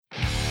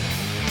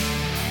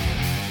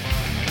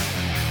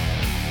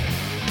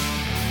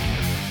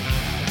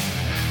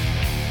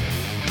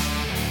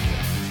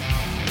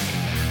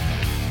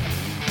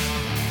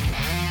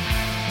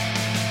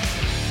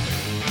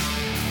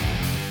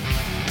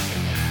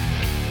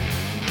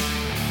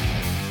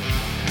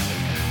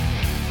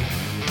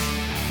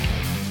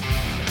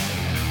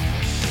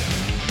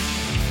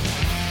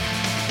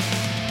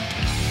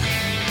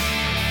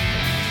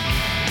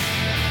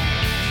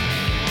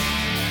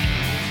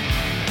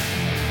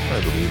I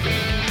believe it.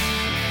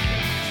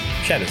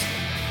 Shadows.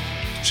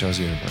 Shadows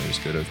of the Empire is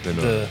good. I've been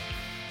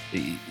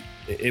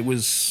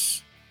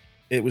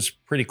It was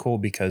pretty cool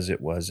because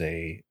it was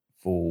a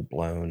full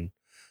blown,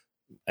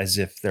 as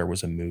if there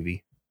was a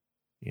movie,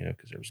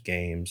 because there was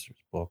games, there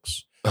was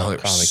books, there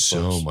was comic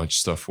so books. much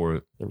stuff for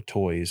it. There were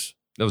toys.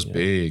 That was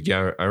big.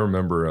 Yeah, I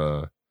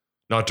remember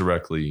not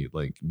directly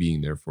like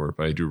being there for it,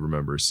 but I do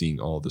remember seeing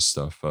all the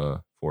stuff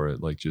for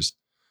it, like just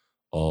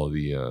all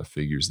the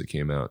figures that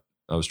came out.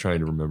 I was trying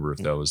to remember if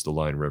that was the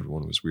line where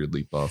everyone was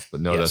weirdly buff, but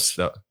no, Yes.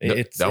 that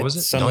was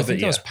it. Some No, I of think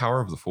it, that was yeah.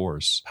 Power of the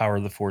Force. Power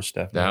of the Force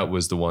stuff. That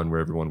was the one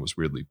where everyone was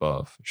weirdly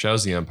buff.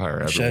 Shadows of the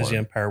Empire, everyone. Shadows of the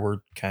Empire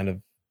were kind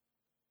of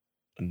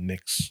a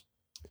mix,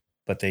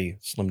 but they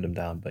slimmed them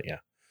down. But yeah,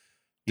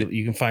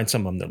 you can find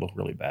some of them that look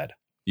really bad.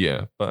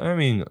 Yeah, but I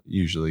mean,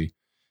 usually,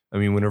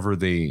 whenever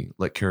they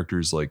let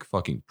characters like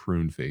fucking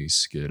Prune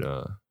Face get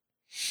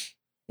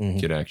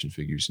action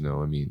figures,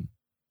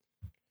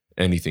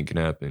 anything can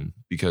happen,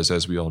 because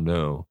as we all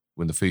know,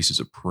 when the face is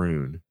a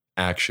prune,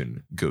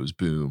 action goes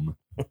boom.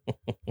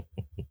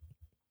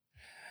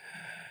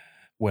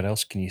 What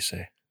else can you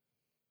say?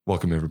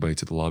 Welcome everybody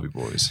to the Lobby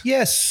Boys.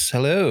 Yes,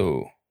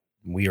 hello.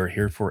 We are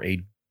here for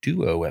a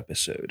duo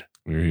episode.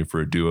 We're here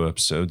for a duo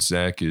episode.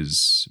 Zach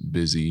is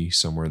busy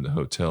somewhere in the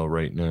hotel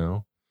right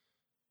now,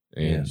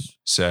 and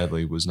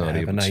sadly was not able to.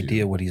 I have an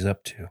idea what he's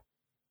up to.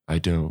 I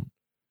don't.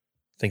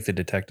 Think the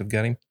detective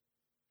got him?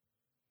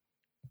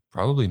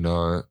 Probably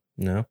not.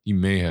 No? He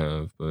may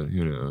have, but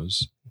who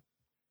knows?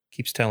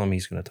 Keeps telling me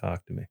he's going to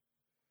talk to me.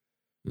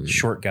 Yeah.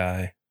 Short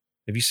guy.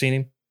 Have you seen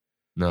him?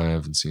 No, I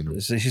haven't seen him.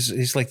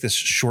 He's like this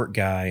short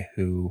guy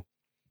who,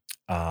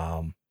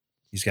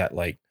 he's got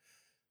like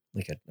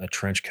a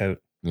trench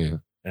coat. Yeah.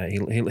 He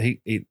I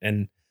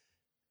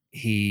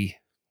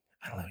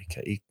don't know.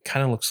 He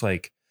kind of looks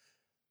like,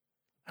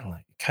 I don't know.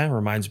 It kind of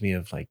reminds me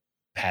of like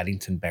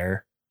Paddington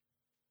Bear.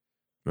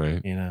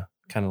 Right.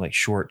 Kind of like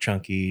short,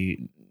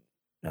 chunky.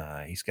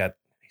 He's got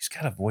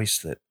a voice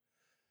that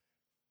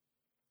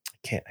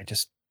I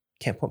just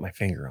can't put my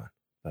finger on,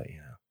 but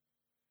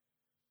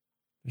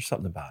there's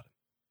something about him.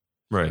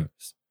 Right. The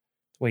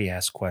way he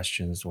asks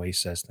questions, the way he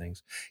says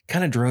things,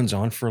 kind of drones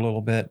on for a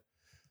little bit.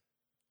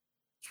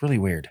 It's really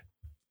weird.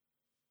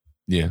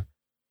 Yeah.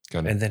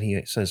 Kind of. And then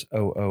he says,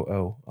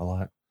 oh, a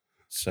lot.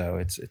 So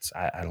it's,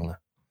 I don't know,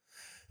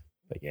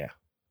 but yeah.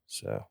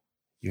 So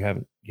you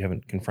haven't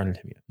confronted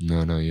him yet.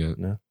 No, not yet.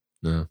 No.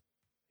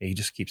 He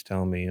just keeps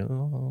telling me,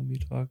 "Oh, I'll be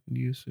talking to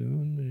you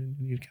soon," and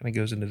he kind of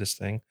goes into this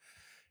thing.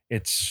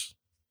 He's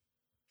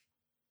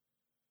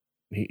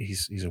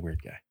a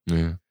weird guy.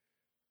 Yeah.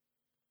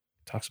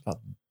 Talks about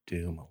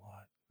doom a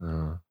lot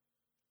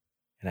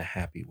in a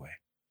happy way.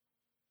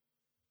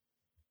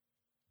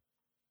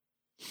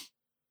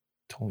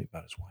 Told me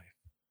about his wife.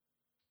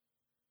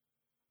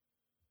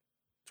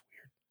 It's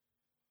weird.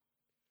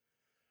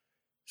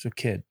 So,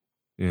 kid.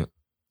 Yeah.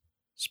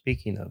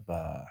 Speaking of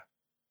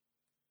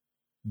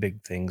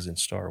big things in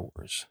Star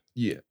Wars.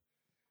 Yeah.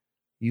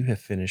 You have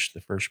finished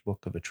the first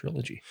book of a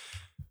trilogy.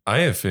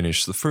 I have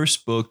finished the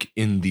first book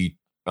in the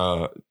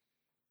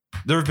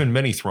there have been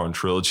many Thrawn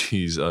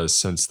trilogies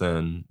since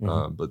then,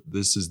 but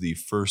this is the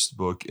first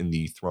book in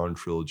the Thrawn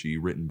trilogy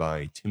written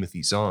by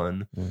Timothy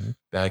Zahn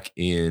back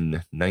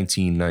in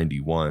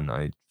 1991.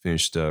 I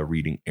finished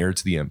reading Heir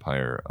to the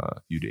Empire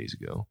a few days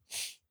ago.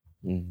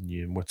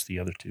 Yeah, what's the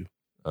other two?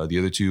 The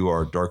other two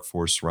are Dark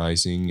Force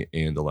Rising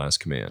and The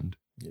Last Command.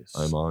 Yes.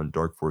 I'm on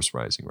Dark Force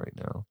Rising right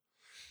now,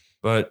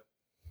 but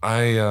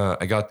I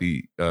got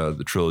the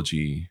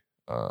trilogy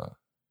a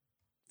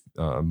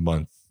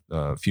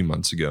few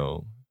months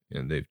ago,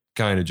 and they've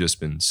kind of just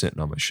been sitting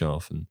on my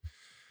shelf and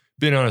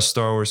been on a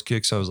Star Wars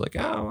kick. So I was like,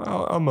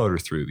 I'll motor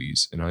through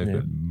these, and I've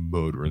been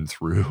motoring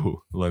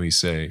through. Let me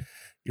say,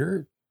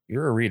 you're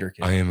a reader,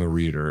 kid. I am a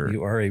reader.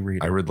 You are a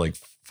reader. I read like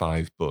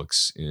 5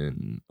 books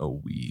in a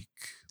week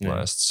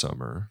last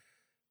summer.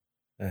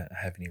 I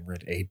haven't even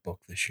read a book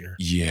this year.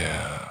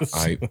 Yeah,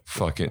 I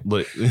fucking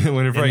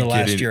whenever in the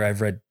last year I've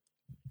read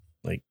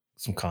like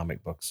some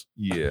comic books.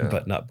 Yeah,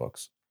 but not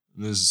books.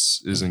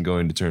 This isn't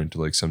going to turn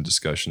into like some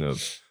discussion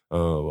of,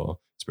 oh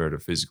well, it's better to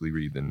physically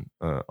read than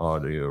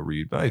audio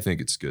read. But I think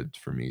it's good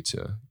for me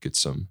to get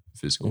some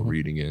physical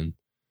reading in.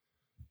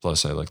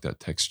 Plus, I like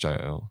that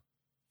textile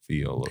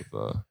feel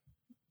of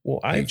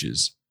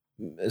pages.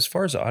 As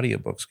far as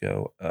audiobooks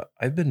go,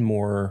 I've been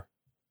more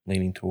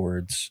leaning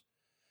towards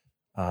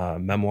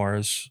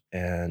memoirs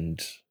and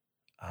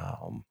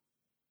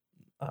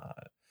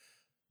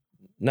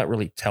not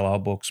really tell-all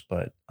books,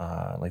 but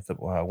like the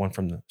one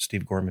from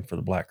Steve Gorman for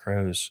the Black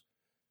Crows,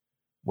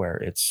 where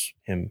it's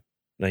him.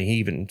 Like, he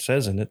even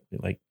says in it,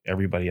 like,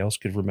 everybody else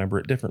could remember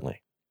it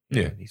differently.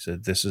 Yeah. He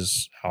said, "This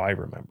is how I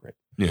remember it."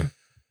 Yeah.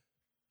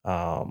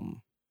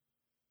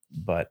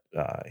 But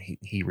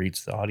he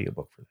reads the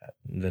audiobook for that.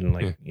 And then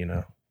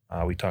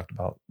we talked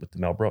about with the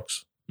Mel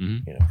Brooks,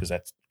 because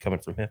that's coming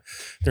from him.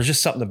 There's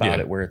just something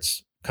about it where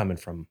it's coming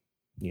from,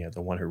 the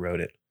one who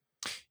wrote it.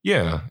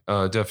 Yeah,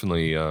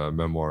 definitely.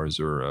 Memoirs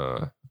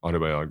or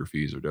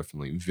autobiographies are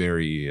definitely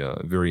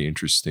very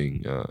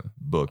interesting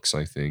books.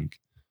 I think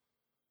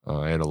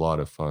I had a lot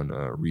of fun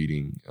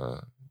reading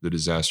The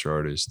Disaster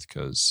Artist,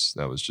 because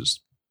that was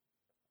just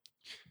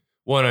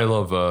one. I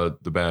love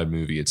the bad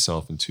movie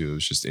itself, and two, it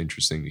was just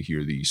interesting to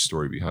hear the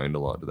story behind a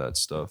lot of that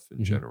stuff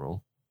in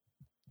general.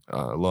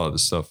 A lot of the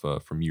stuff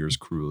from Years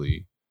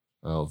Cruelly,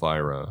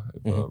 Elvira,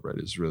 I've read,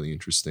 is really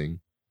interesting.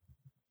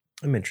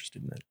 I'm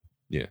interested in that.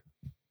 Yeah.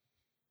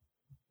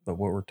 But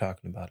what we're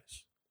talking about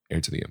is Heir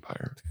to the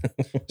Empire.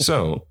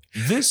 So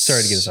this...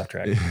 Sorry to get us off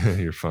track.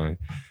 You're fine.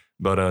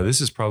 But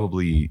this is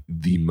probably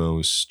the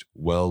most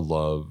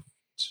well-loved,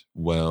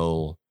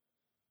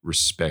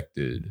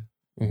 well-respected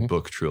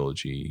book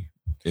trilogy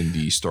in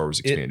the Star Wars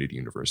Expanded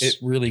Universe. It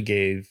really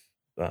gave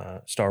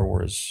Star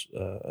Wars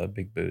a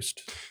big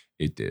boost.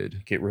 It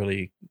did. It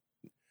really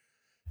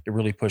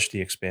pushed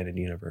the Expanded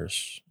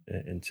Universe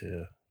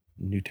into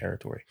new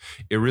territory.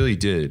 It really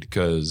did,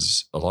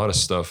 because a lot of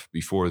stuff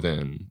before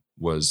then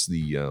was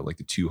the like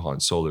the 2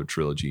 Han Solo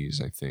trilogies,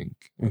 I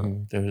think.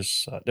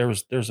 There's a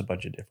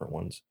bunch of different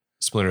ones.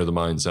 Splinter of the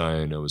Mind's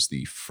Eye, I know, was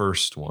the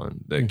first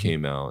one that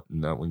came out,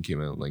 and that one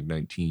came out in like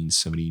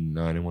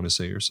 1979, I want to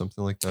say, or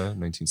something like that.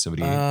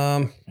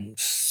 1978.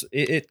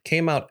 It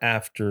came out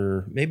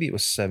after, maybe it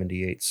was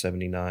 78,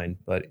 79,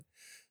 but it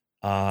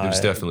was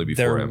definitely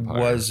before Empire.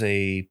 There was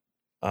a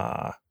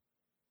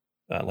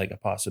like a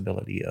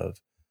possibility of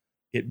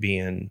it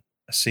being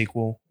a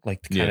sequel.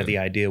 Like kind of the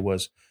idea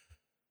was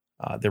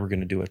they were going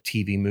to do a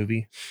TV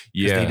movie.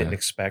 Yeah. They didn't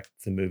expect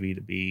the movie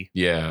to be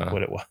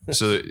what it was.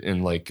 So,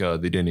 and like they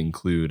didn't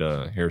include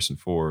Harrison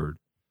Ford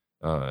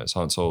as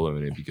Han Solo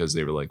in it, because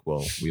they were like,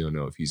 well, we don't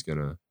know if he's going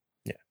to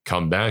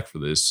come back for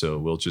this, so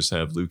we'll just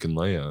have Luke and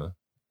Leia.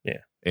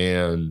 Yeah.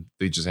 And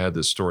they just had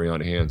this story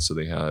on hand, so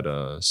they had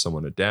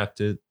someone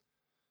adapt it,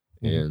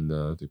 and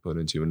they put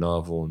it into a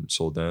novel and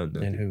sold that.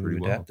 And who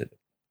pretty adapted it?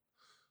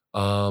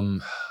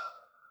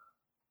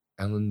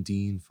 Alan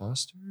Dean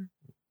Foster?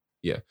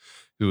 Yeah.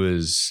 Who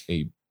is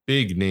a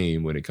big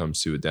name when it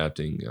comes to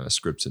adapting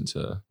scripts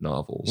into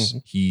novels.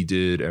 He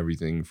did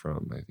everything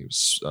from, I think it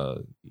was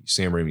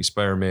Sam Raimi's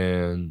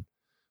Spider-Man.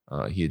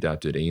 He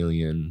adapted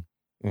Alien.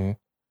 That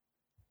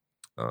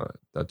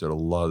did a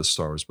lot of the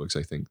Star Wars books,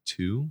 I think,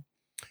 too,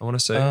 I want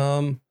to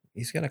say.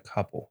 He's got a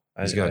couple.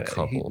 He's got a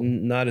couple.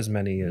 Not as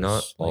many as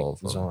not all like of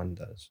them. Zahn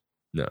does.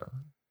 No.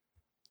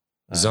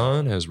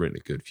 Zahn has written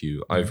a good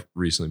few. I've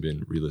recently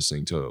been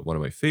re-listening to one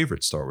of my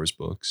favorite Star Wars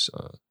books,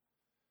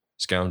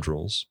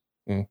 Scoundrels.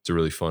 It's a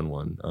really fun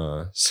one.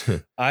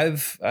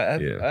 I've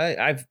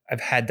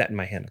had that in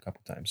my hand a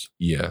couple times.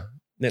 Yeah.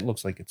 It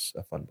looks like it's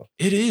a fun book.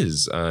 It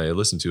is. I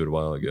listened to it a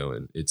while ago,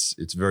 and it's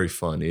very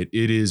fun. It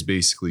is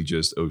basically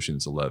just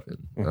Ocean's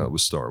 11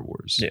 with Star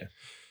Wars. Yeah.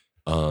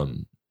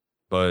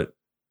 But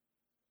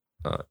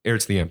Heir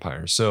to the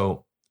Empire.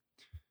 So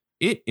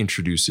it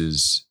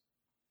introduces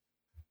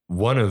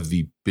one of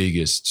the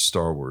biggest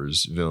Star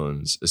Wars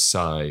villains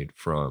aside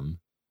from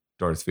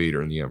Darth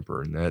Vader and the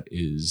Emperor, and that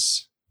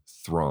is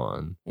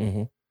Thrawn,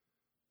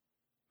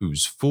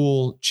 whose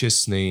full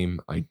Chiss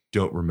name I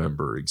don't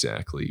remember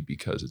exactly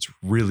because it's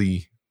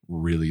really,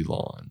 really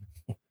long.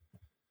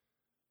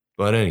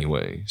 But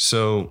anyway,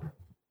 so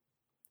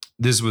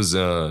this was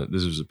a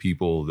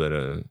people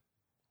that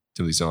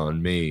Timothy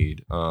Zahn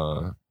made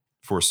for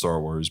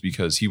Star Wars,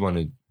 because he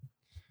wanted,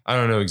 I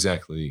don't know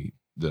exactly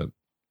the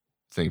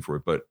thing for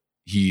it, but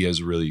he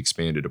has really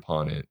expanded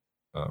upon it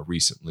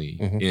recently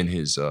in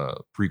his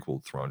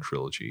prequel Thrawn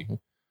trilogy,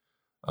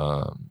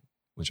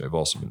 which I've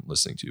also been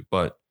listening to.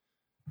 But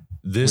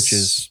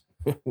this,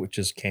 which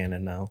is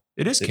canon now.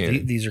 It is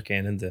canon. These are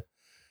canon.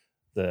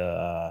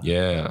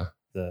 The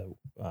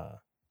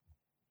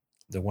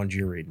ones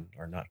you're reading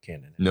are not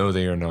canon. No,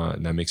 they are not,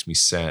 and that makes me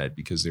sad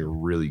because they're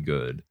really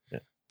good. Yeah.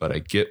 But I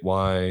get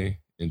why,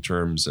 in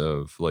terms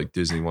of like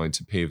Disney wanting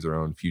to pave their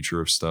own future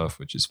of stuff,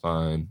 which is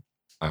fine.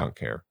 I don't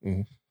care.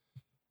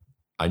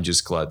 I'm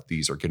just glad that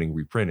these are getting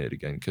reprinted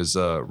again, because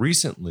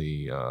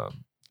recently, I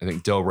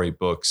think Del Rey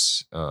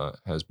Books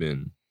has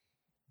been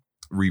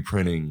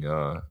reprinting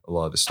a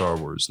lot of the Star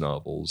Wars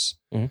novels.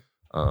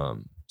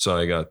 So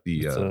I got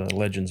the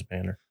Legends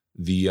banner,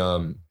 the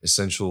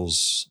Essential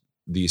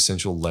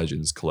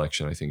Legends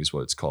collection, I think is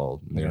what it's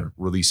called. And they're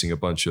releasing a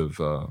bunch of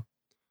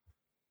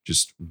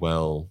just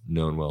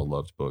well-known,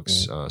 well-loved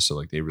books. So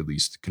like they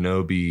released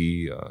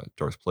Kenobi,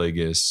 Darth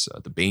Plagueis,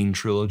 the Bane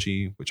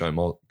trilogy, which I'm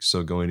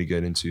also going to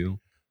get into.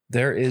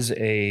 There is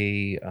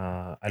I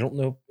don't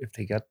know if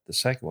they got the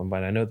second one,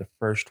 but I know the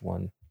first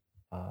one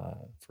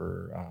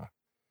for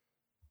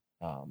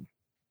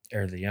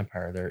Heir of the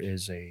Empire, there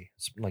is a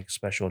like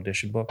special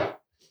edition book.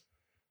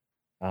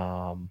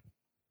 When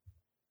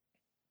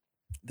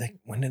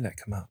did that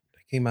come out?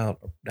 It came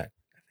out. I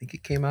think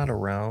it came out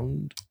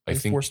around. I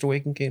think Force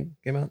Awakens came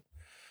out.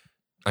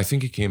 I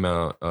think it came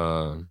out.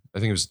 I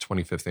think it was the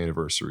 25th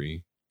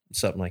anniversary,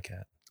 something like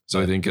that. So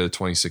I think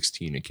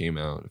 2016 it came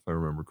out, if I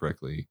remember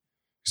correctly.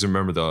 Because I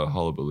remember the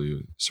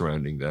hullabaloo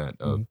surrounding that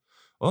of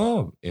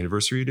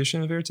anniversary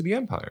edition of Heir to the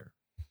Empire.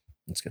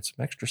 Let's get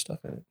some extra stuff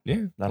in it.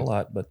 Yeah, not a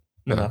lot, but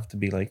No. enough to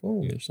be like,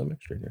 oh, Yeah. there's some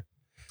extra here.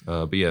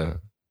 But yeah,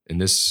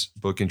 and this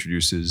book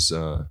introduces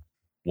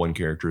one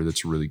character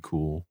that's really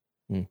cool,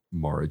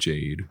 Mara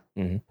Jade.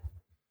 Mm-hmm.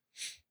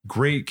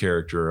 Great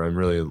character. I'm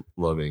really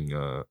loving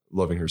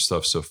her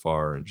stuff so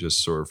far, and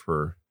just sort of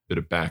her bit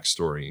of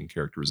backstory and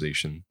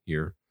characterization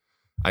here.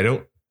 I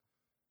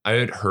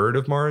had heard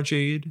of Mara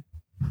Jade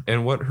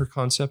and what her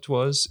concept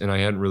was, and I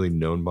hadn't really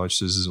known much.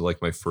 This is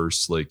like my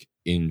first like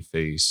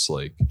in-face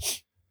like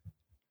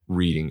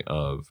reading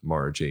of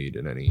Mara Jade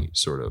in any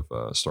sort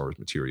of Star Wars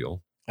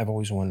material. I've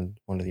always wanted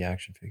one of the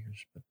action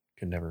figures, but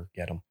could never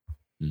get them.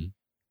 Mm-hmm.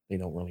 They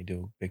don't really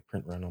do a big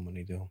print run on when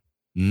they do them.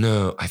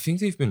 No, I think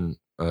they've been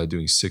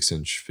doing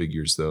 6-inch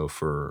figures though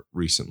for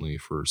recently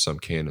for some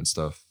canon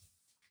stuff.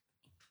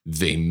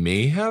 They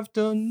may have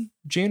done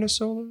Jaina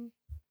Solo.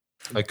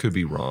 I could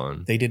be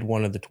wrong. They did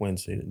one of the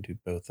twins. They didn't do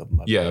both of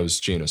them. Yeah, it was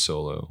Jaina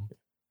Solo.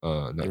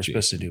 Not they were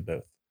supposed to do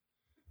both.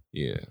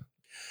 Yeah.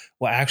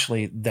 Well,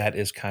 actually, that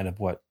is kind of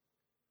what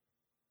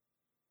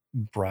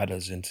brought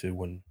us into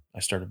when I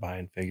started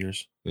buying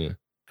figures. Yeah.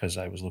 Because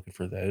I was looking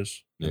for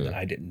those, and then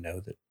I didn't know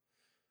that.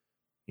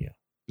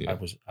 Yeah. I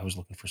was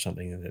looking for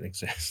something that didn't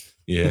exist.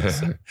 Yeah.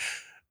 So,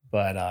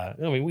 but I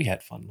mean, we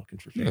had fun looking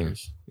for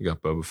figures. You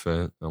got Boba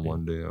Fett on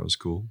one day. That was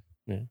cool.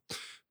 Yeah.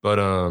 But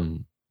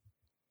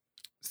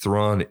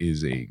Thrawn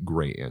is a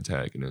great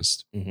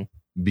antagonist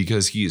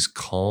because he is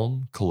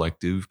calm,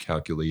 collective,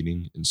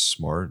 calculating, and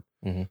smart,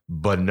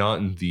 but not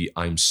in the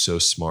I'm so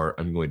smart,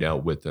 I'm going to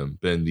outwit them,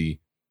 but in the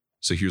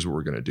so here's what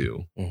we're going to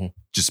do.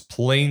 Just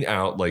playing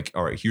out like,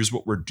 all right, here's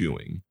what we're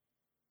doing.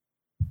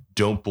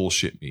 Don't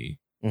bullshit me.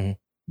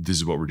 This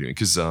is what we're doing.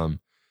 Because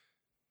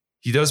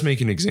he does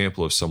make an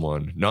example of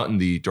someone, not in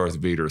the Darth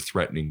Vader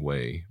threatening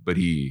way, but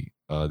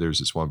there's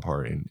this one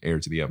part in Heir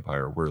to the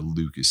Empire where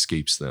Luke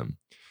escapes them.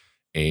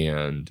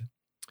 And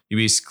he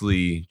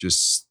basically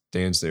just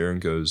stands there and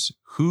goes,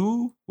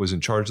 who was in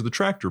charge of the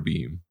tractor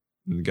beam?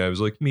 And the guy was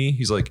like, me.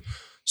 He's like,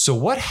 so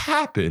what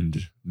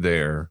happened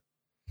there?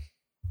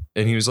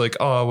 And he was like,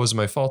 oh, it wasn't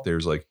my fault. There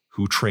was like,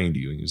 who trained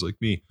you? And he was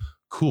like, me.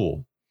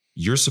 Cool.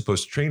 You're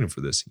supposed to train him for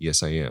this.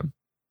 Yes, I am.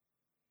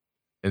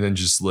 And then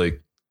just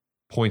like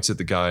points at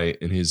the guy,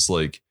 and his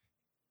like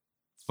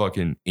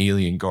fucking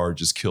alien guard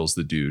just kills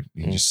the dude.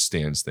 And he just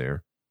stands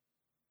there.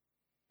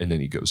 And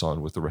then he goes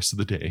on with the rest of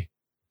the day.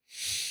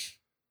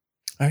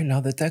 All right,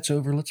 now that that's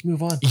over, let's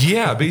move on.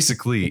 Yeah,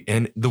 basically.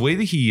 And the way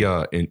that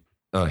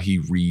he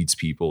reads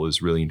people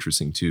is really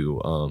interesting too.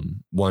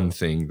 One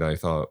thing that I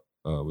thought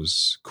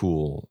was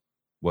cool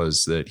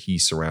was that he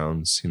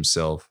surrounds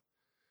himself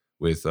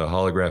with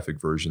holographic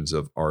versions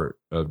of art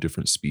of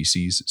different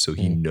species. So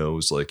he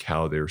knows like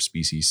how their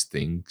species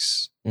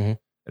thinks and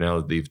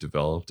how they've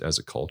developed as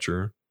a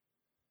culture.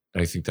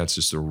 And I think that's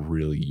just a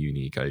really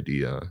unique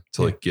idea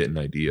to like get an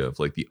idea of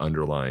like the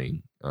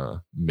underlying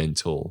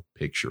mental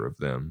picture of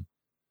them.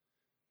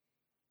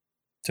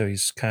 So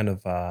he's kind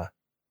of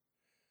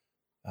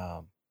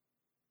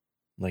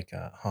like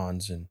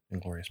Hans in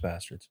Inglourious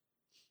Bastards.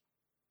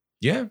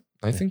 Yeah,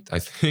 I think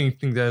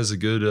that is a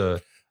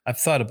good. I've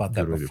thought about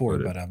that before,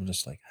 but I'm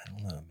just like, I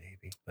don't know,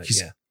 maybe. But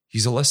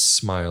he's a less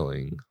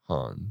smiling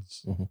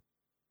Hans,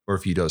 or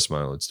if he does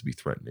smile, it's to be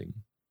threatening.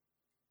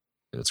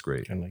 And it's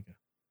great. Kind of like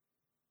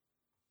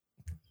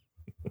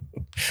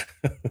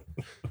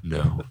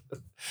no,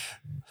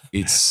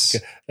 it's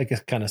like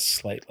a kind of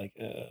slight,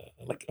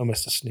 like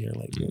almost a sneer.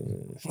 Like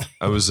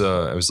I was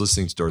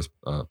listening to Darth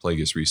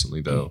Plagueis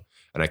recently though,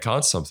 and I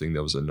caught something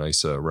that was a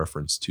nice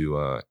reference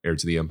to Heir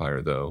to the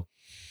Empire though.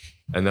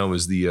 And that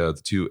was the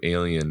two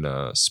alien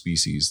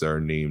species that are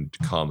named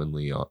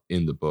commonly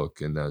in the book,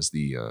 and that's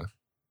the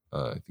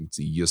I think it's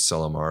the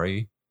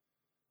Ysalamiri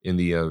in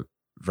the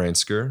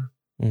Vranskr.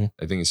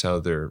 I think is how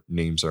their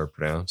names are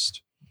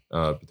pronounced.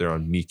 But they're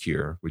on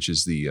Mikir, which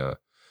is the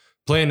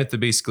planet that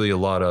basically a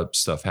lot of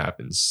stuff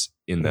happens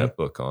in that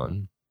book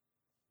on.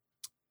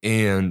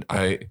 And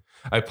I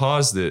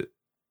paused it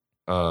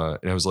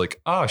and I was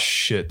like, oh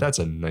shit, that's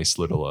a nice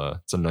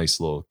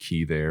little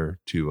key there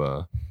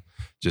to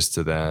just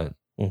to that.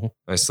 I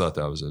just thought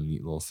that was a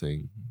neat little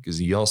thing because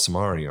the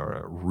Ysalamiri are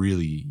a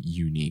really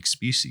unique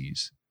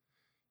species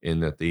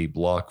in that they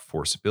block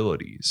force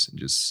abilities and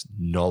just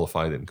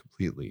nullify them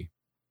completely.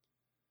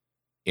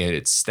 And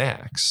it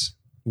stacks.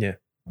 Yeah.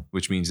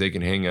 Which means they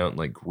can hang out in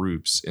like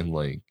groups and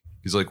like,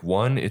 because like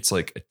one, it's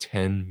like a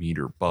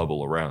 10-meter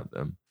bubble around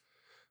them.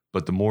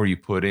 But the more you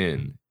put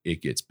in,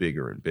 it gets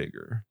bigger and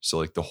bigger. So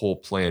like the whole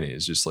planet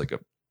is just like a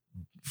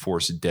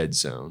force dead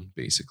zone,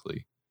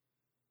 basically.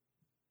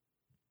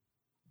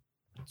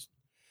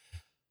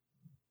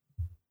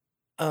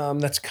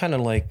 That's kind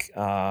of like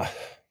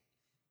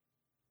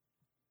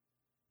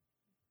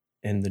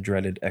in the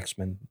dreaded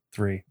X-Men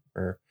 3,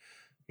 where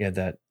you had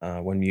that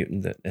one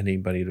mutant that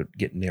anybody would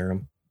get near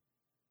him,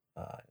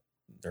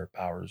 their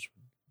powers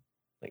would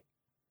like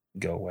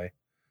go away.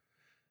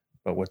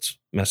 But what's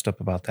messed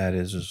up about that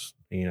is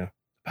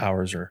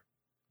powers are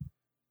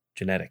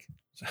genetic.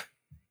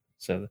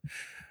 So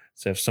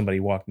if somebody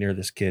walked near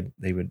this kid,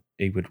 they would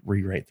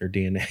rewrite their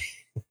DNA,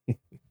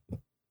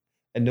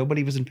 and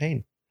nobody was in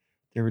pain.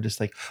 They were just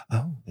like,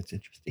 oh, that's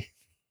interesting.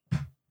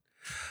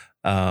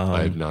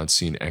 I have not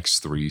seen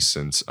X3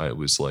 since I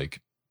was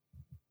like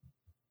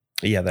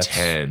that's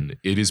 10.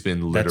 It has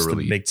been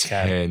literally big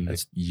 10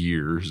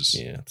 years.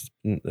 Yeah,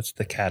 that's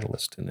the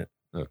catalyst in it.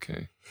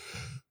 Okay.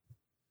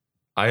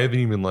 I haven't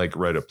even like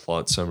read a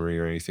plot summary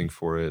or anything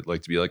for it,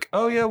 like to be like,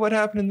 oh yeah, what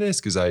happened in this?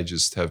 Because I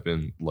just have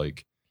been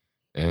like,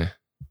 I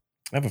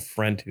have a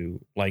friend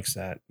who likes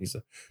that. It's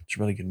a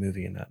really good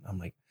movie in that. And I'm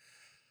like,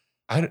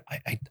 I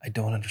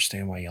don't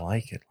understand why you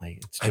like it. Like,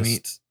 it's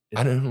just,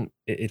 I don't.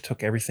 It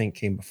took everything that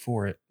came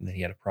before it, and then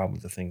he had a problem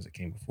with the things that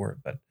came before it.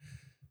 But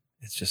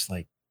it's just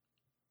like,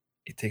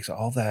 it takes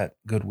all that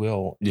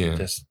goodwill and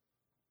just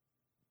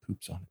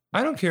poops on it.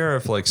 I don't care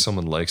if like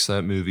someone likes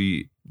that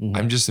movie. Mm-hmm.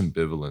 I'm just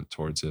ambivalent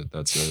towards it.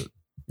 That's it.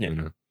 Yeah. You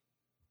know,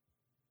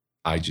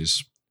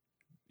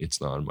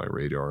 it's not on my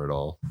radar at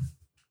all.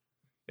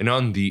 And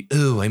on the,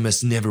 I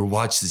must never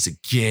watch this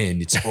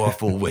again, it's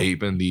awful way,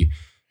 but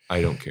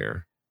I don't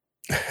care.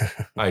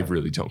 I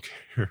really don't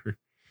care.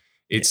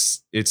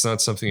 It's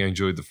not something I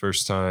enjoyed the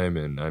first time,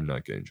 and I'm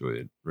not going to enjoy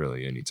it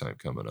really anytime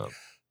coming up.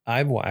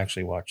 I've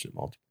actually watched it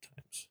multiple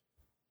times.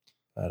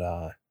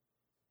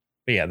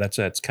 But yeah,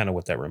 that's kind of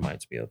what that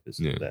reminds me of, is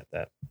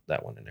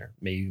that one in there.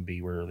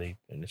 Maybe where they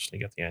initially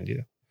got the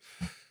idea.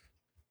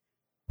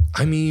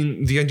 I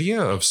mean, the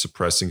idea of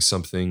suppressing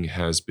something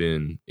has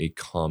been a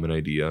common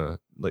idea.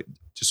 Like,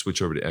 to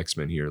switch over to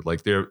X-Men here,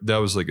 like that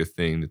was like a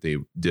thing that they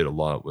did a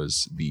lot,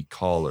 was the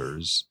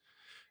collars.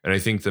 And I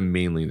think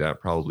that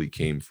probably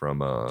came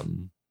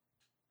from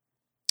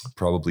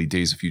probably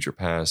Days of Future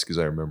Past, because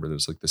I remember there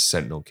was like the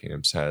Sentinel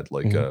camps had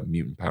like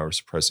mutant power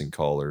suppressing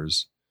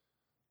collars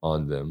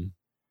on them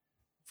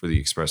for the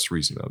express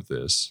reason of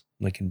this.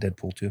 Like in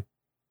Deadpool 2?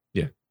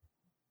 Yeah.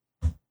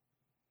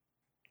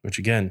 Which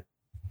again,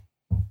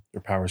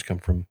 their powers come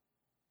from,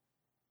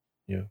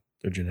 their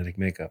genetic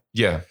makeup.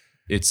 Yeah.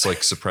 It's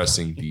like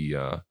suppressing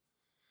the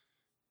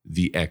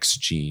X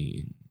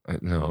gene.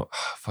 What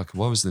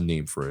was the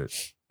name for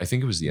it? I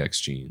think it was the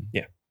X gene.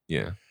 Yeah.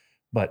 Yeah.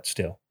 But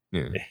still.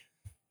 Yeah.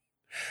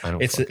 I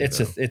don't it's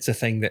a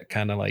thing that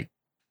kind of like,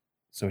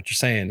 so what you're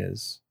saying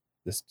is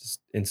this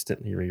just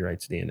instantly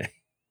rewrites DNA.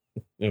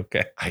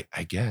 Okay.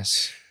 I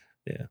guess.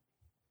 Yeah.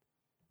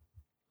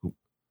 Who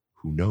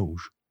knows?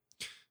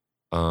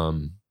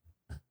 No,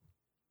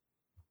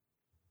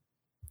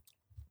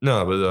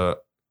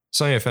 but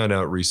something I found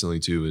out recently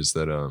too is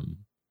that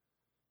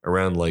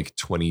around like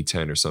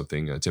 2010 or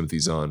something, Timothy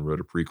Zahn wrote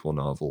a prequel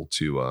novel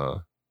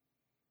to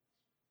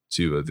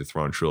the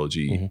Thrawn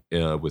trilogy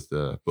with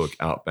the book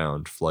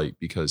Outbound Flight,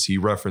 because he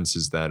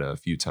references that a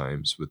few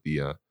times with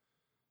the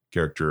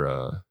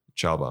character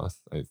Chalbath.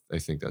 I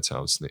think that's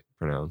how it's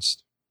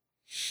pronounced.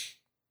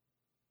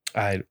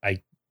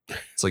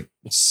 It's like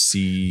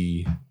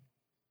C.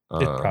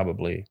 You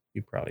probably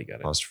got it.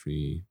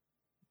 Apostrophe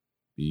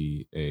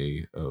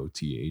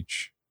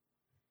Baoth.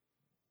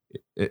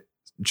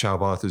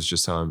 Chalbath is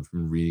just how I'm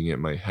reading it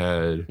in my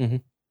head. Mm-hmm.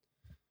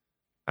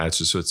 That's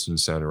just what's been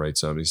sounding right,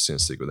 so I'm just gonna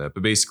stick with that.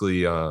 But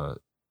basically,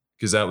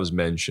 because that was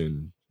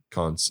mentioned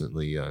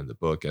constantly in the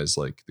book as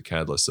like the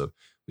catalyst of,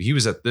 he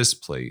was at this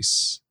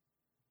place,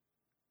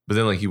 but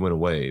then like he went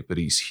away, but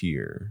he's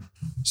here.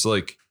 So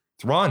like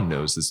Thrawn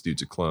knows this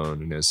dude's a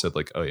clone and has said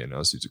like, oh yeah, no,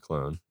 this dude's a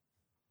clone.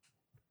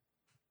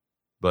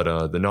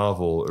 But the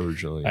novel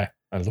originally, I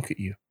look at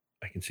you,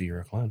 I can see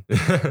you're a clone.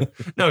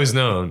 No, he's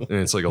known, and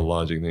it's like a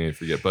logic thing I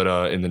forget.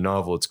 But in the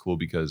novel, it's cool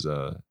because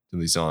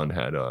Timothy Zahn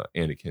had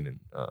Anakin and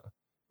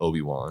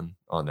Obi-Wan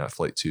on that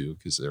flight too,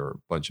 because there were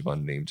a bunch of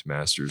unnamed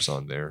masters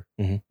on there.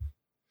 Mm-hmm.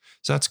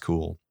 So that's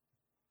cool.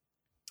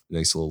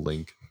 Nice little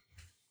link.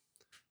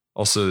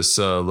 Also, this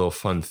little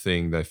fun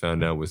thing that I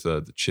found out with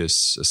the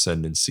Chiss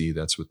Ascendancy,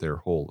 that's what their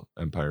whole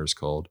empire is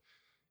called,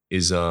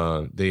 is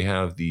they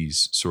have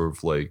these sort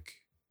of like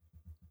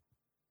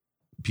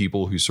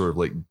people who sort of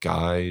like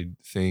guide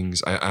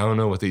things. I don't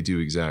know what they do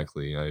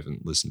exactly. I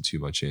haven't listened too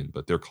much in,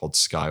 but they're called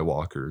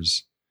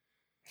Skywalkers.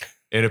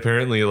 And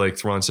apparently, like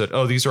Thrawn said,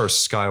 oh, these are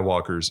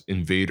Skywalkers.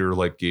 And Vader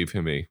like gave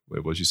him wait,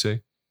 what'd you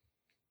say?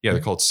 Yeah,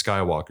 they're called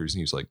Skywalkers. And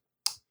he was like,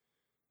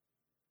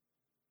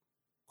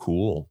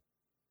 cool.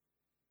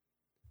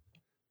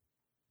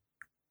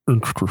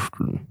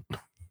 Interesting.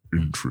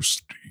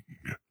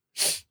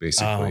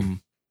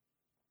 Basically.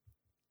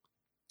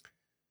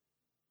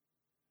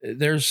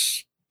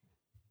 There's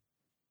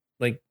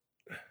like,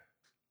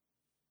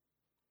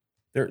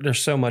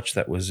 there's so much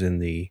that was in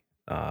the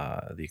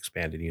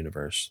expanded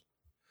universe.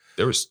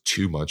 There was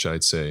too much,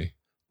 I'd say.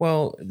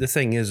 Well, the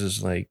thing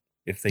is like,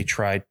 if they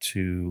tried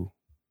to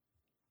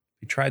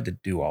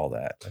do all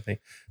that, I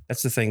think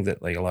that's the thing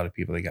that like a lot of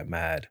people, they got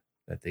mad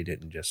that they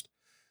didn't just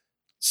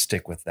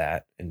stick with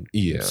that and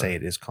say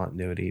it is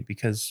continuity,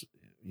 because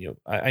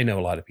I know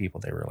a lot of people,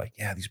 they were like,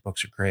 yeah, these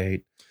books are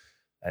great.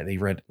 They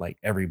read like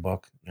every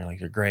book, and they're like,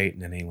 they're great,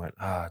 and then they went,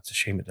 it's a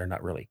shame that they're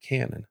not really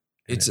canon.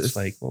 And it's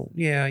like, well,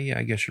 yeah,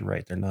 I guess you're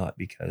right, they're not,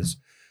 because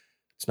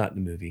it's not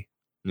in the movie.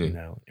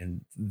 Yeah.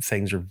 And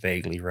things are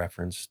vaguely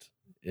referenced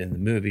in the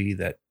movie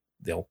that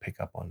they'll pick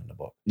up on in the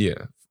book.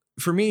 Yeah.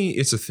 for me,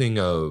 it's a thing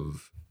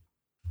of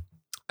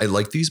I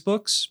like these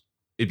books.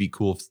 It'd be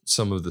cool if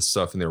some of the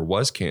stuff in there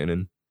was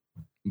canon,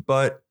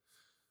 but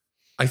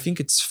I think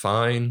it's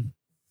fine.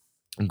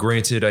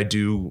 Granted, I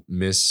do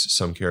miss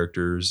some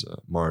characters,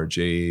 Mara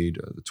Jade,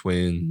 the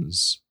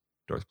twins,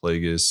 Darth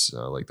Plagueis,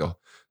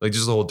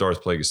 just the whole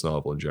Darth Plagueis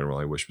novel in general.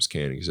 I wish was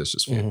canon because that's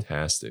just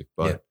fantastic.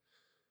 But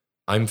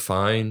I'm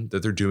fine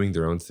that they're doing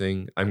their own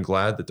thing. I'm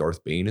glad that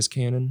Darth Bane is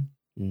canon.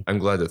 I'm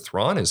glad that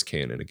Thrawn is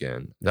canon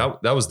again.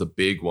 That was the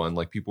big one.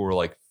 Like people were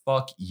like,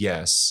 "Fuck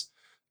yes,"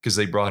 because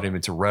they brought him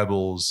into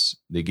Rebels.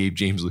 They gave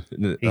James.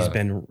 He's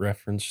been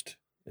referenced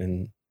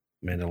in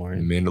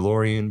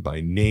Mandalorian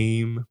by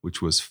name,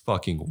 which was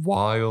fucking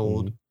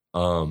wild.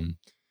 Then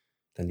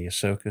the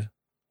Ahsoka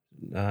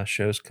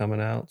show's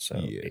coming out, so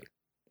it's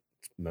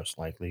most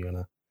likely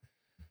gonna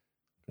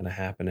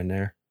happen in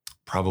there.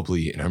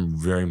 Probably, and I'm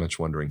very much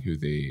wondering who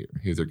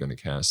they're gonna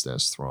cast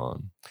as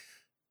Thrawn.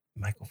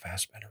 Michael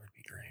Fassbender would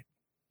be great.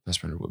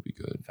 Fassbender would be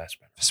good.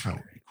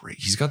 Fassbender would be great.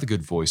 He's got the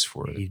good voice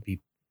for it. He'd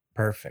be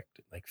perfect.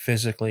 Like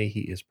physically,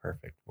 he is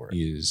perfect for it.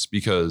 He is,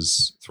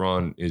 because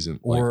Thrawn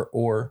isn't.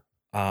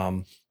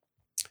 Oh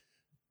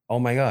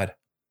my God,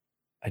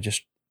 I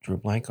just drew a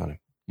blank on him.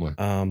 What?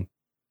 What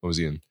was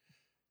he in?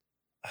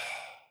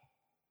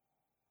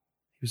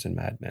 He was in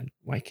Mad Men.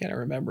 Why can't I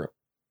remember him?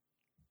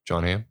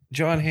 John Hamm.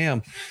 John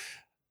Hamm.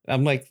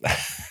 I'm like,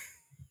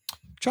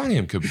 John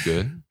Hamm could be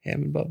good.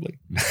 Ham and bubbly.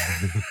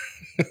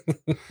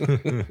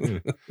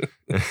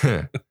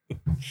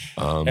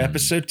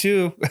 Episode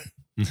 2.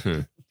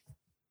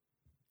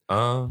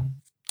 I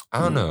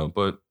don't know,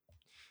 but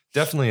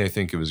definitely I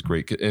think it was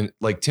great. And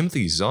like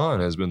Timothy Zahn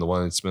has been the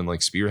one that's been like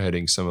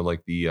spearheading some of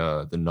like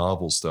the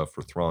novel stuff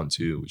for Thrawn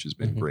too, which has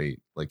been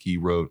great. Like he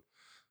wrote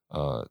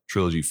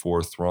trilogy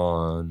for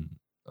Thrawn,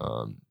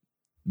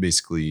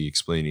 basically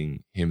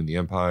explaining him and the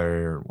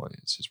Empire and what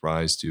is his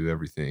rise to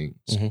everything.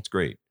 It's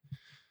great.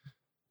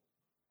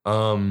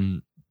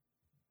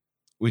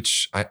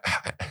 Which I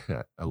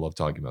love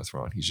talking about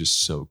Thrawn. He's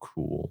just so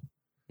cool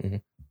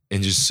and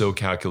just so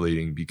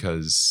calculating,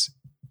 because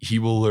he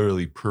will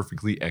literally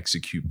perfectly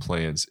execute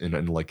plans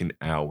in like an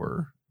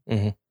hour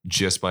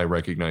just by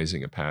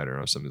recognizing a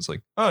pattern of something. It's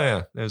like, oh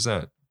yeah, there's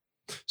that.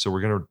 So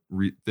we're gonna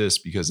read this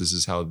because this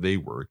is how they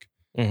work.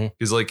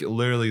 Because like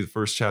literally the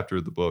first chapter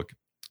of the book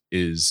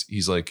is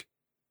he's like,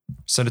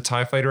 send a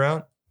TIE fighter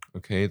out.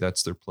 Okay,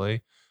 that's their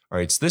play. All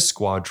right, it's this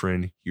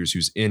squadron. Here's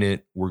who's in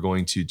it. We're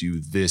going to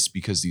do this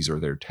because these are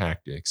their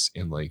tactics.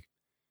 And like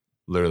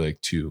literally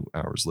like 2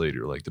 hours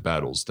later, like the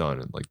battle's done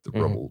and like the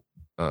rebel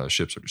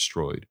ships are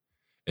destroyed.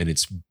 And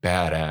it's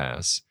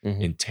badass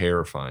and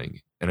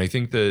terrifying. And I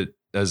think that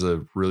that's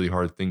a really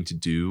hard thing to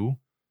do,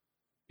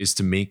 is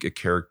to make a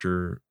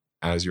character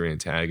as your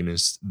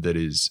antagonist that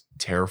is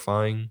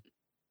terrifying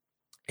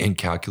and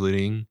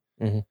calculating,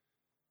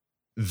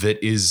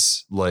 that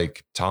is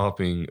like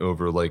topping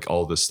over like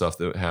all the stuff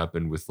that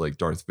happened with like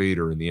Darth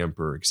Vader and the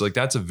Emperor. Because like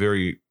that's a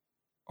very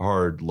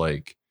hard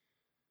like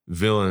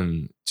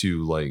villain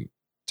to like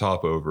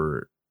top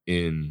over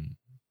in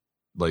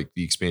like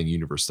the expanded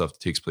universe stuff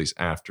that takes place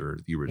after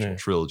the original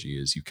trilogy.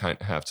 Is you kind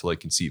of have to like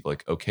conceive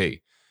like,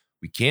 okay,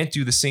 we can't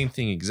do the same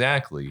thing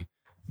exactly,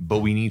 but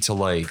we need to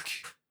like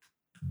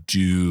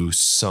do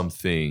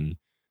something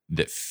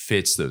that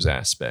fits those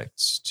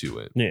aspects to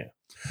it. Yeah.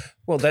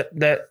 Well,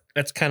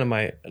 that's kind of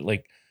my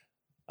like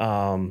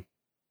I've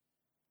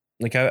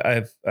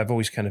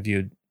always kind of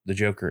viewed the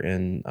Joker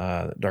in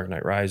Dark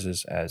Knight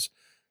Rises as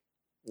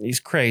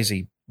he's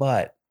crazy,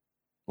 but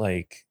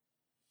like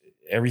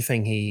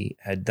everything he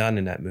had done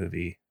in that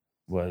movie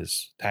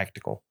was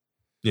tactical.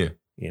 Yeah.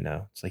 You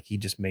know, it's like he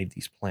just made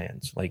these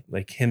plans.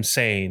 Like him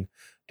saying,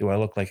 "Do I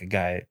look like a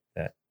guy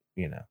that,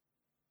 you know,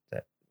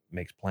 that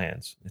makes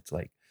plans?" It's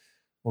like,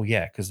 well,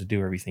 yeah, because to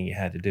do everything you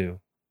had to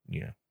do,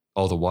 you know.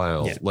 All the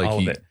while, like all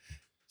of it.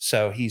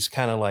 So he's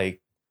kind of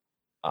like,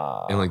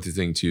 and like the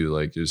thing too,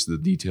 like just the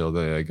detail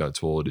that I got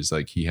told is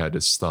like he had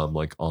his thumb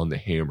like on the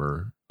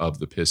hammer of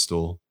the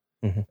pistol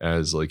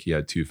as like he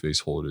had Two-Face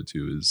hold it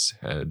to his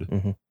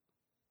head.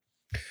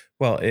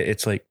 Well,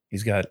 it's like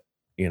he's got,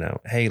 you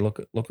know, hey, look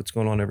what's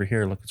going on over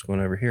here. Look what's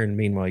going on over here. And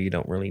meanwhile, you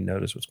don't really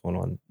notice what's going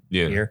on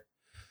here.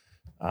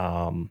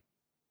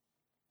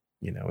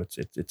 You know,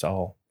 it's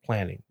all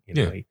planning. You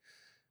know, he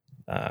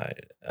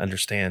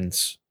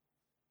understands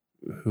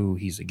who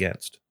he's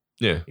against.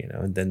 Yeah. You know,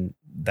 and then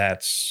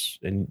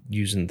and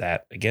using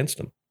that against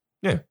him.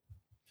 Yeah.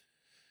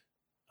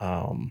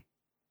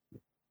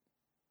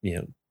 You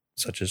know,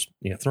 such as,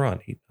 you know,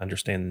 Thrawn, he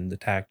understanding the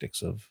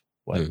tactics of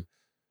what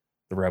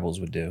the rebels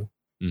would do.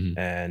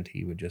 And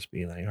he would just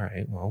be like, all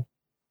right, well,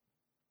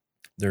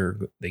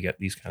 they got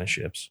these kind of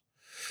ships.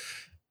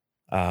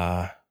 They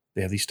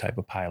have these type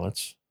of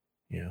pilots,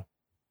 you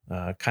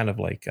know, kind of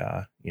like,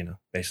 you know,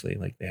 basically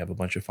like they have a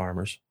bunch of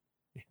farmers.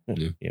 You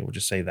know, we'll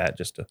just say that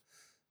just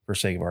for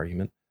sake of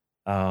argument.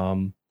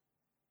 And,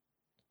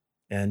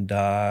 you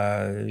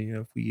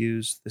know, if we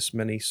use this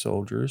many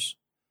soldiers,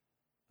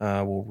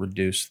 we'll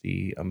reduce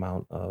the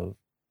amount of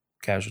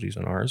casualties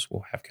on ours.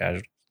 We'll have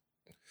casualties,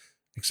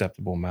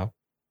 acceptable amount.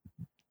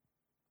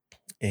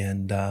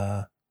 And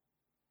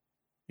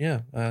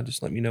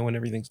just let me know when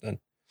everything's done.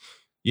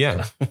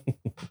 Yeah.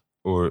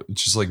 Or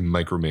just like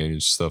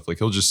micromanage stuff. Like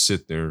he'll just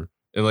sit there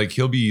and like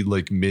he'll be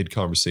like mid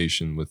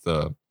conversation with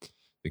the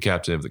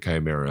captain of the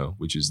Chimera,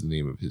 which is the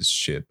name of his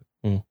ship.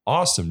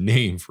 Awesome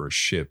name for a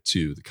ship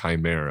too, the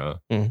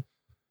Chimera.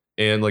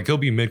 And like he'll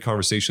be mid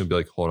conversation and be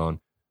like, hold on,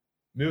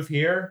 move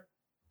here,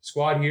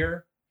 squad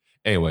here.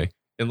 Anyway,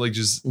 and like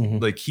just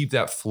like keep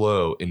that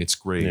flow, and it's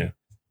great. Yeah.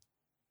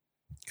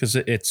 Because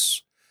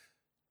it's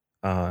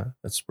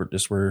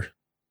that's where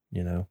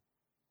you know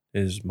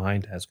his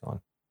mind has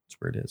gone.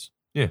 That's where it is.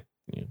 Yeah.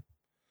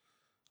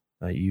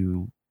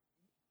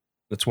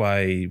 That's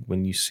why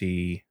when you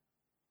see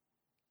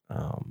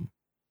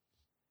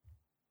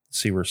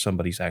where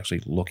somebody's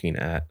actually looking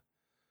at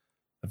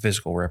a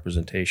physical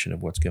representation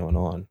of what's going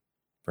on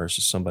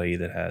versus somebody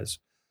that has,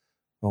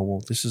 oh,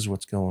 well, this is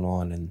what's going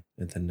on. And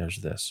then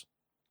there's this,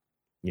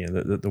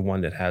 the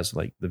one that has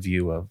like the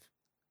view of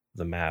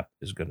the map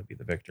is going to be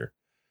the victor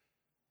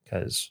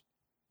because,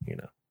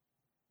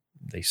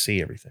 they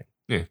see everything.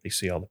 Yeah. They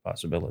see all the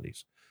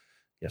possibilities.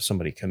 Yeah.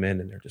 Somebody come in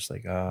and they're just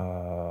like,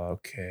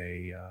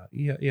 okay.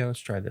 Yeah,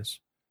 let's try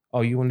this.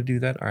 Oh, you want to do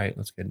that? All right,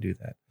 let's go and do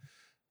that.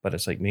 But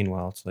it's like,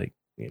 meanwhile, it's like,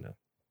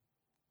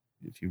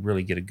 if you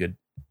really get a good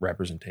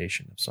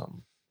representation of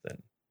something,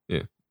 then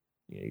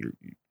you're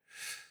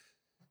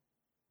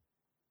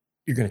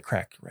going to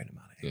crack the right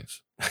amount of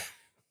eggs.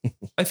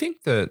 I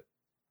think that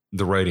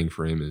the writing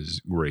for him is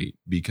great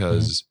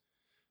because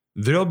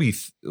there'll be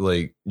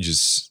like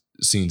just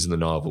scenes in the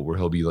novel where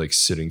he'll be like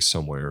sitting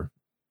somewhere,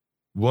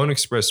 won't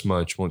express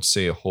much, won't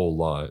say a whole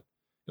lot,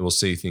 and will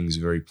say things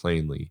very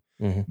plainly,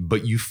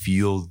 but you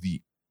feel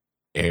the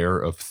air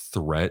of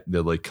threat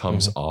that like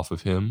comes off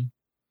of him,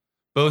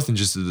 both in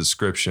just the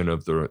description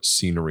of the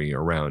scenery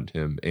around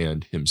him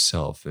and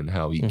himself and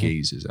how he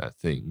gazes at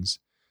things.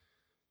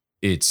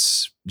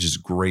 It's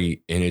just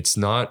great. And it's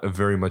not a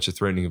very much a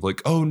threatening of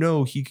like, oh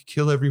no, he could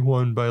kill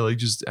everyone by like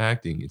just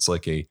acting. It's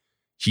like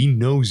he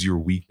knows your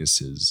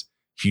weaknesses.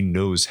 He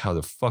knows how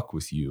to fuck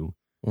with you.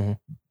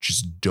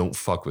 Just don't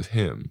fuck with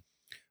him.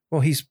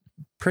 Well, he's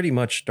pretty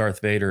much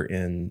Darth Vader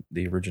in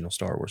the original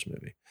Star Wars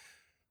movie.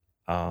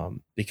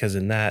 Because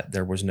in that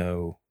it was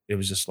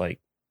just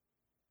like,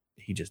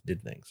 he just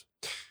did things,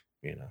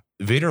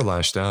 Vader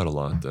lashed out a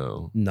lot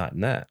though. Not in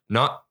that.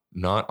 Not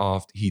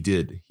often. He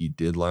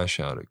did lash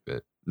out a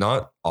bit.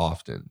 Not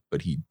often,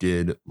 but he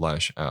did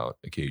lash out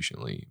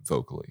occasionally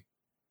vocally.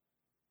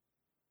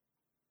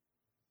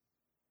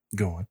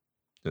 Go on.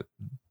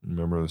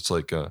 Remember, it's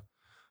like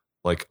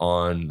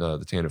on the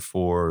Tantive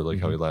 4,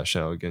 like how he lashed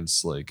out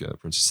against like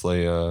Princess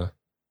Leia. I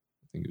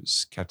think it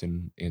was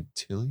Captain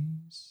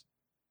Antilles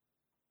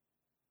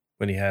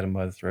when he had him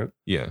by the throat.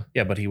 Yeah,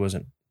 but he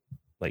wasn't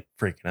like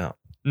freaking out.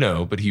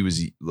 No, but he was,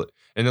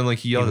 and then like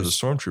he yelled at the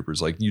stormtroopers,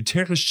 like, "You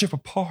tear the ship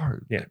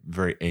apart!" Yeah,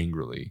 very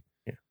angrily.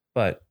 Yeah,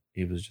 but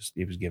he was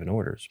giving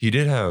orders. He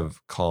did have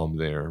calm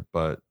there,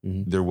 but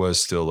there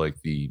was still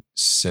like the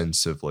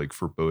sense of like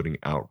foreboding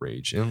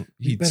outrage, and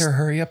he better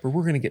hurry up or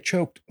we're gonna get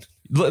choked.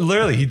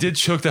 Literally, he did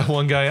choke that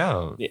one guy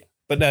out. Yeah,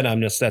 but then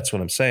that's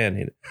what I'm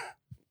saying.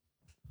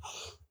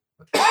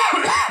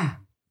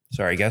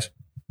 Sorry, guys.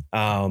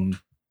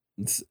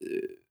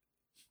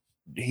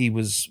 He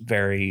was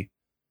very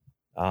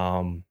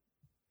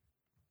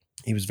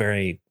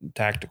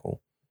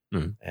tactical,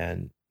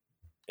 and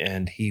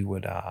he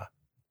would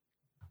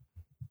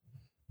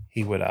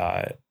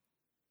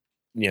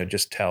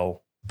just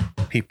tell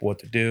people what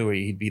to do.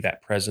 He'd be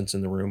that presence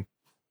in the room,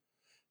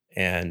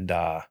 and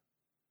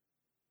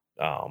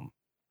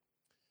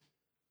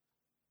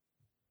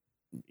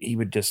he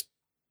would just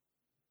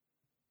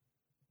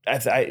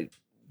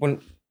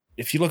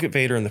if you look at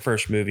Vader in the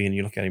first movie and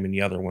you look at him in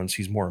the other ones,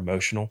 he's more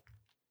emotional.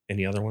 In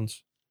the other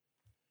ones,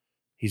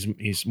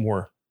 he's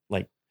more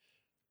like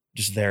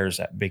just there as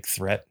that big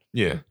threat.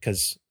 Yeah,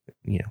 because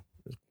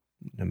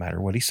no matter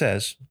what he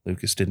says,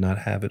 Lucas did not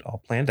have it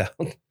all planned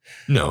out.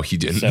 No, he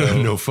didn't.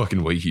 So, no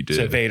fucking way he did.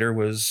 So Vader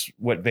was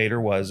what Vader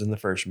was in the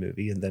first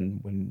movie, and then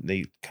when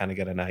they kind of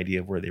got an idea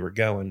of where they were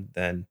going,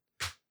 then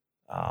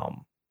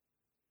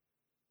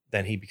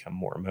he became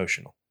more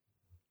emotional.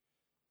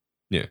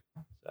 Yeah.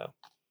 So.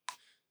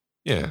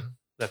 Yeah.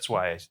 That's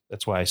why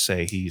I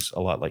say he's a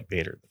lot like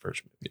Vader in the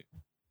first movie.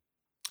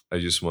 I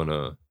just want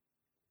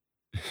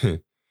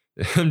to.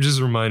 I'm just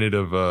reminded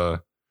of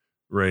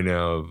right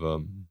now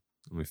of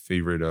my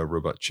favorite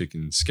Robot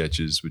Chicken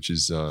sketches, which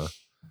is the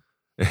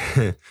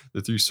 3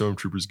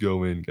 stormtroopers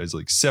go in. Guys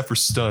like Sepher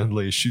Stun.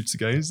 Leia shoots the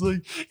guy. He's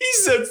like, he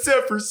said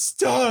Sepher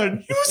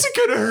Stun. He wasn't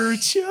gonna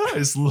hurt you. I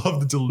just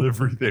love the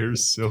delivery there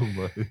so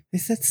much. He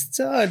said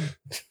stun.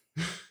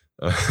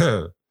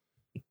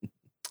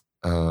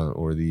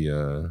 Or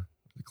the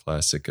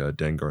classic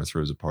Dengar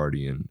throws a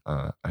party and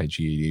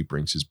IG-88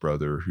 brings his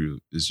brother, who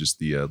is just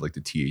the like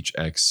the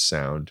THX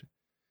sound.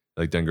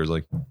 Like Dengar's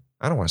like,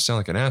 I don't want to sound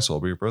like an asshole,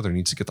 but your brother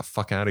needs to get the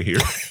fuck out of here.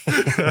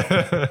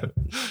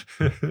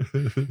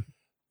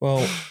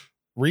 Well,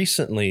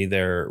 recently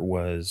there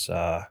was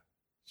so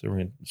we're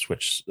going to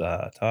switch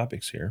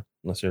topics here.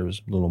 unless there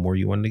was a little more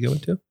you wanted to go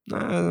into.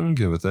 I'm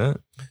good with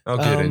that. I'll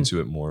get into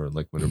it more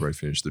like whenever I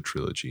finish the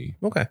trilogy.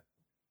 Okay.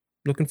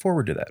 Looking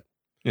forward to that.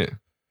 Yeah.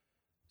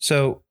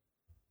 So,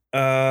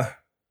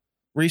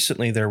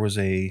 recently there was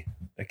a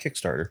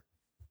Kickstarter.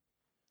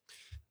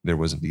 There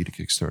was indeed a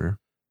Kickstarter.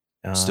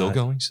 Still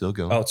going.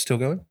 Oh, it's still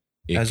going?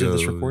 Of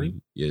this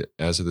recording? Yeah,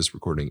 as of this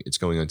recording, it's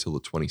going until the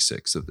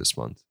 26th of this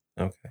month.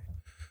 Okay.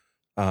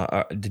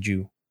 Did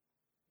you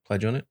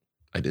pledge on it?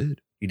 I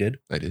did. You did?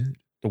 I did.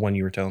 The one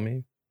you were telling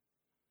me?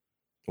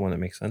 The one that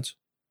makes sense?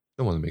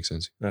 The one that makes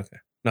sense. Okay.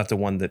 Not the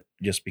one that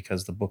just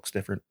because the book's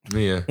different.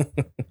 Yeah.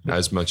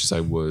 As much as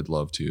I would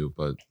love to,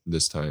 but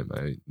this time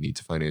I need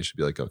to financially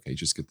be like, okay,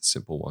 just get the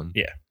simple one.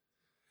 Yeah.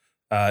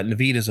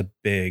 Naveed is a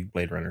big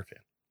Blade Runner fan.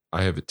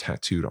 I have it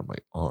tattooed on my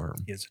arm.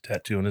 He has a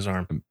tattoo on his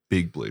arm. I'm a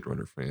big Blade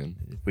Runner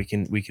fan. We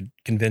could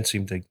convince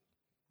him to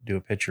do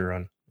a picture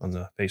on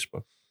the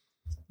Facebook.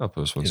 I'll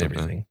post one and sometime.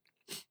 everything.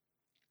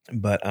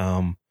 But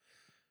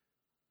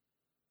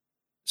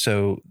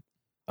so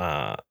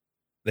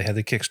they had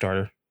the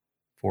Kickstarter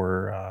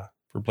for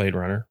Blade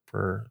Runner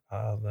for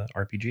the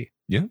RPG.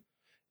 Yeah.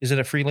 Is it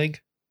a free league?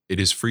 It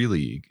is Free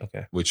League.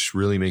 Okay. Which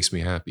really makes me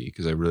happy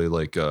because I really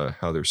like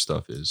how their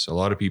stuff is. A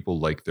lot of people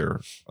like their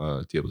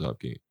tabletop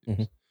game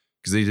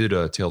because they did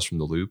Tales from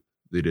the Loop.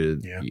 They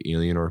did the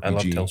Alien RPG. I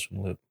love Tales from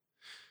the Loop.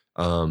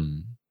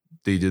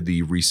 They did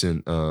the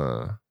recent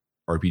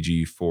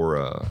RPG for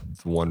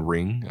the One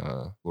Ring,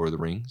 Lord of the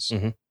Rings.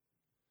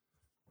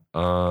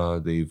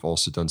 They've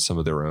also done some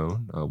of their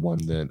own.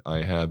 One that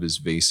I have is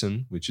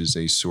Vaesen, which is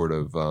a sort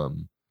of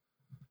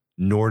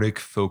Nordic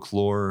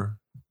folklore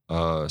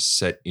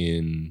set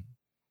in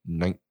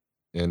like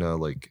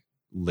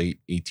late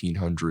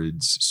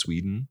 1800s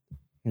Sweden.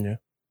 Yeah,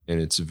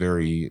 and it's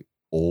very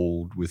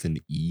old with an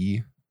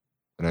E,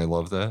 and I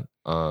love that.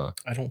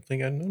 I don't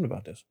think I'd known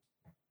about this.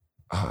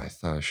 I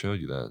thought I showed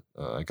you that.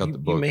 I got the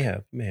book. You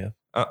may have.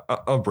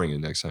 I'll bring it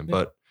next time. Yeah.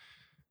 But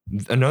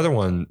another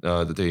one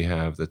that they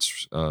have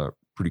that's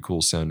pretty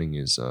cool sounding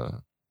is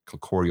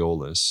called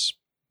Coriolis.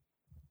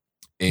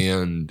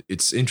 And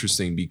it's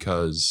interesting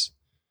because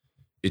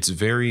it's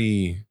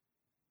very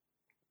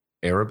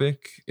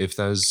Arabic, if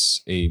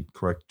that's a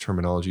correct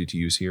terminology to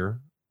use here.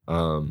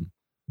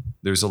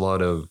 There's a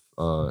lot of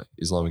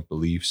Islamic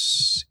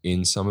beliefs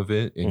in some of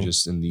it, and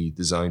just in the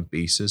design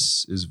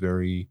basis is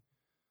very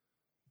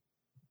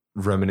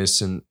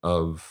reminiscent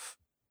of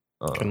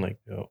kind of like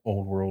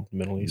old world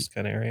Middle East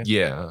kind of area.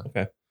 Yeah.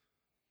 Okay.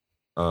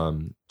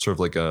 Sort of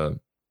like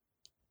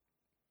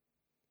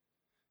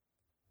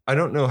I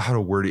don't know how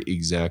to word it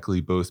exactly,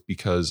 both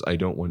because I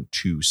don't want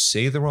to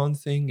say the wrong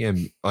thing,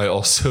 and I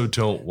also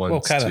don't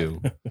want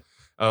to.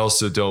 I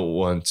also don't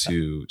want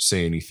to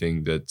say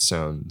anything that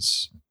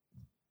sounds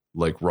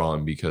like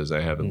wrong because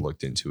I haven't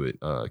looked into it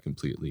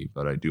completely,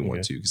 but I do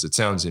want to because it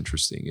sounds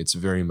interesting. It's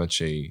very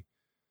much a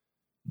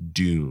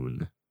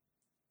Dune,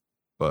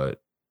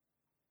 but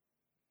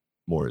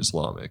more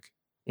Islamic,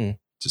 to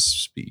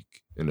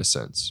speak in a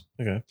sense.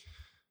 Okay.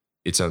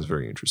 It sounds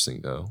very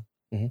interesting though.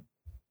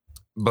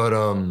 But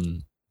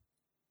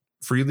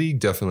Free League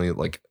definitely,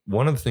 like,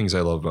 one of the things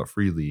I love about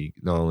Free League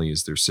not only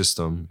is their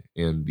system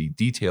and the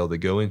detail they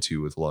go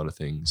into with a lot of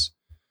things,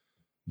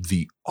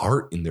 the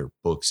art in their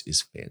books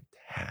is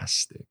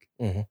fantastic.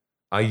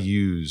 I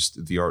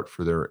used the art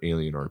for their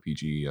Alien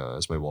RPG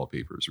as my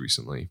wallpapers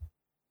recently,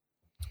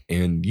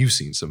 and you've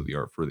seen some of the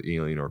art for the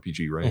Alien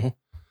RPG, right?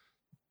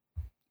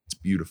 It's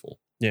beautiful.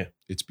 Yeah,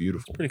 it's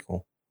beautiful. It's pretty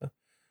cool.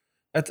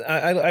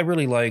 I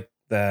really like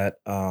that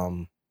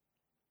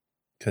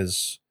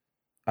because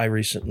I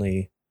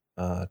recently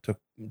took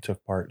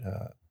part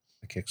a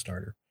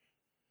Kickstarter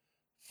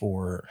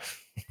for.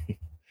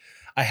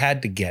 I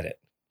had to get it,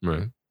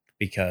 right?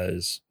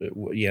 Because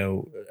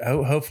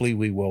hopefully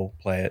we will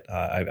play it.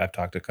 I've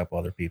talked to a couple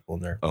other people,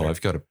 and I've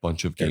got a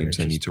bunch of games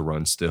I need to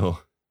run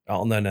still.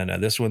 Oh no!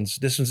 This one's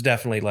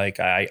definitely like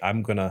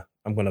I'm gonna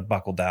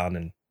buckle down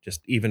and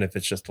just, even if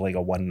it's just like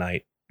a one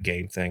night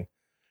game thing.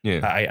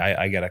 Yeah,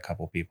 I got a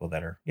couple people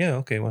that are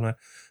okay, why not?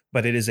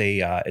 But it is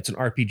it's an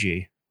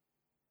RPG,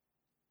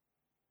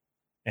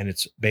 and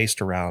it's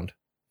based around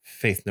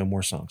Faith No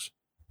More songs,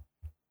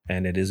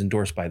 and it is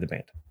endorsed by the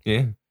band.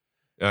 Yeah,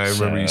 I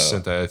remember you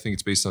sent that. I think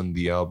it's based on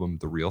the album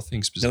The Real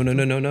Thing. Specifically.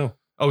 No.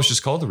 Oh, it's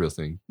just called The Real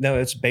Thing. No,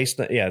 it's based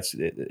on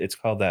it's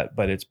called that,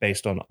 but it's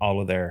based on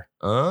all their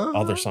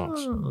songs.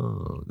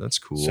 Oh, that's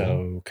cool.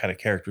 So kind of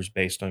characters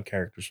based on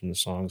characters from the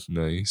songs.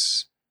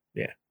 Nice.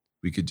 Yeah,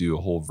 we could do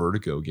a whole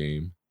Vertigo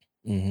game.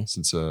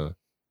 Since what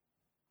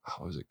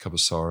was it, Cup of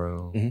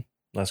Sorrow?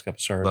 Last Cup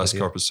of Sorrow.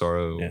 Cup of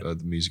Sorrow. Yeah.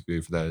 The music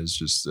video for that is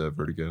just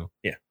Vertigo.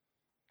 Yeah,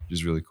 which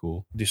is really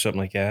cool. Do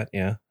something like that.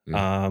 Yeah.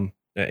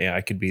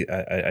 I could be.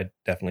 I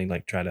definitely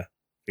like try to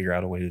figure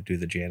out a way to do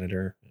the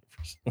janitor.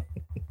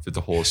 Fit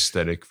the whole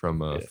aesthetic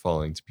from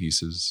Falling to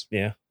Pieces.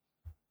 Yeah.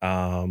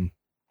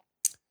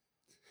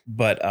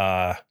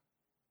 But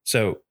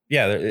so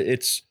yeah,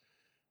 it's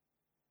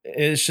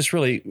just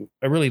really,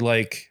 I really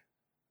like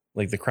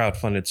the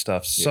crowdfunded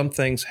stuff. Some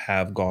things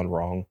have gone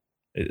wrong,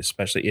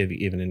 especially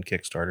even in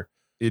Kickstarter.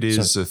 It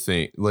is a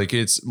thing. Like,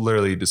 it's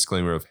literally a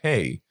disclaimer of,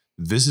 hey,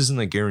 this isn't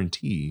a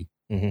guarantee.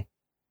 Mhm.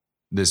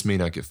 This may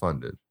not get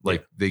funded.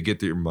 Like, they get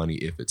their money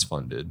if it's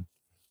funded.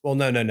 Well,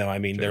 no. I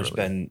mean,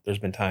 Generally. there's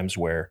been times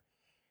where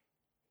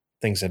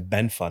things have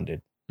been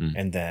funded,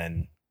 and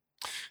then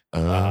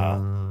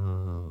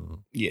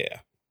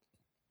yeah.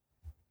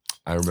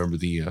 I remember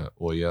the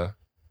Ouya.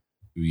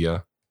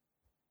 Yeah.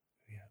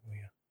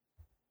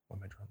 Why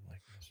am I drawing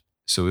like this?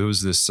 So it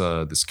was this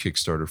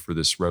Kickstarter for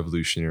this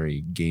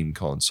revolutionary game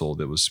console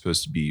that was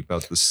supposed to be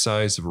about the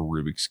size of a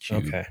Rubik's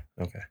Cube.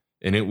 Okay.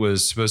 And it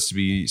was supposed to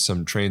be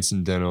some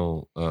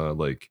transcendental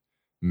like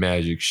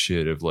magic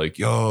shit of like,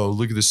 yo,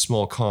 look at this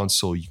small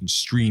console. You can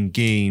stream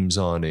games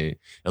on it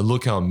and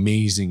look how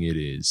amazing it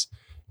is.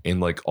 And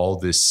like all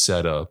this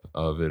setup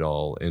of it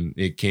all. And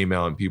it came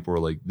out and people were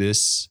like,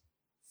 this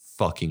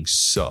fucking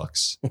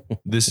sucks.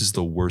 This is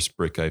the worst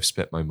brick I've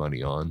spent my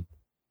money on.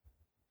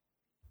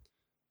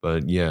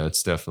 But yeah,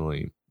 it's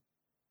definitely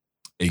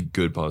a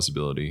good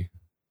possibility.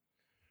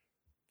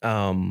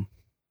 Yeah,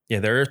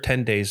 there are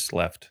 10 days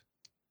left.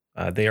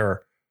 They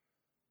are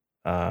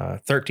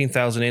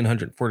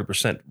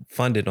 13,840%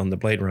 funded on the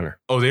Blade Runner.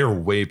 Oh, they are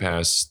way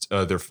past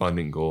their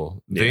funding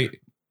goal. Yeah.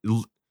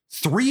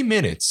 3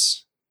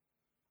 minutes.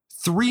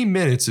 3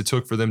 minutes it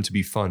took for them to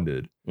be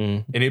funded.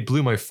 Mm. And it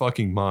blew my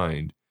fucking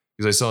mind.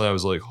 Because I saw that, I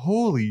was like,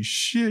 holy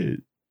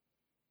shit.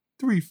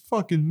 3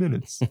 fucking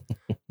minutes.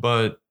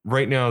 But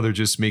right now they're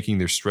just making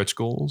their stretch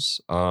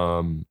goals.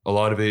 A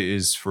lot of it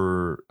is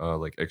for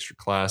like extra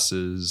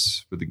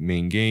classes for the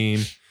main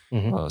game.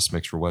 Mm-hmm. Some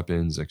extra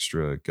weapons,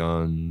 extra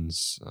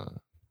guns,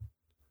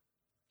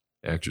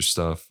 extra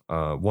stuff.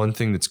 One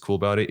thing that's cool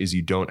about it is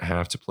you don't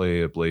have to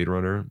play a Blade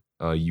Runner.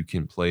 You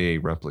can play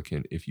a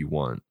replicant if you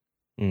want.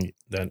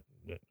 That,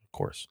 of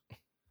course.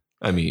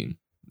 I mean,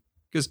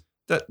 because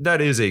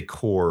that is a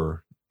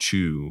core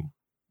to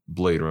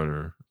Blade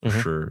Runner for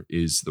sure,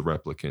 is the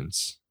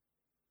replicants.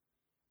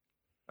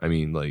 I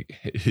mean, like,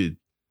 it's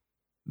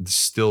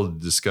still a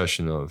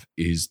discussion of,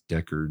 is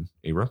Deckard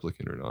a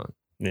replicant or not?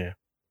 Yeah.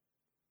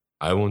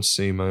 I won't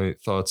say my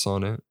thoughts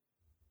on it,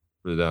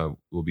 but that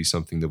will be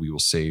something that we will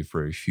save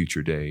for a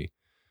future day.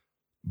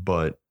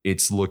 But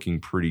it's looking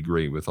pretty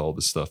great with all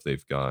the stuff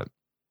they've got.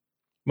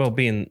 Well,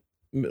 being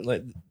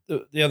like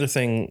the other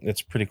thing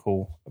that's pretty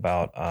cool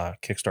about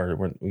Kickstarter,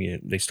 when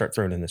they start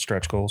throwing in the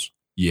stretch goals.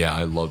 Yeah,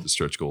 I love the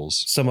stretch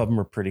goals. Some of them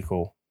are pretty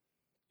cool.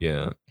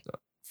 Yeah.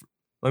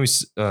 Let me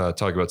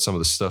talk about some of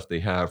the stuff they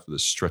have for the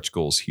stretch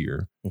goals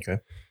here. Okay.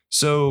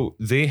 So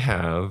they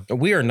have...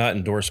 We are not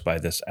endorsed by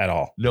this at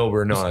all. No,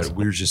 we're not.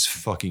 We're just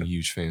fucking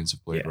huge fans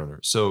of Blade Runner.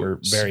 So we're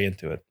very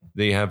into it.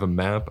 They have a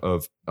map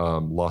of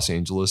Los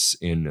Angeles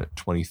in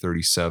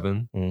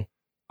 2037.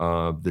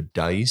 The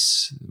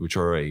dice, which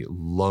are a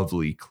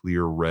lovely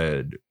clear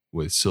red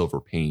with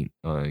silver paint,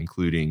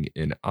 including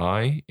an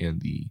eye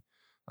and the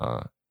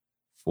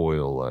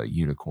foil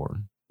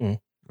unicorn,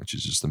 which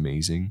is just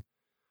amazing.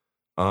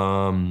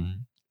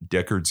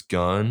 Deckard's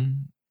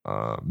gun,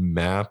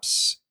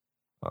 maps,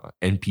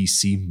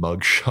 NPC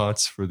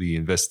mugshots for the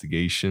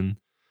investigation,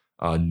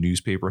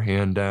 newspaper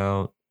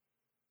handout,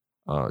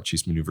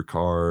 chase maneuver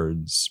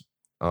cards,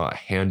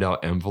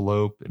 handout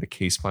envelope, and a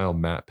case file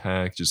map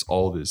pack. Just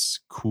all this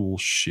cool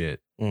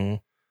shit. I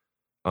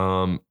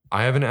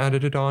haven't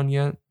added it on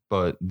yet,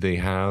 but they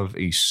have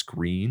a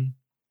screen,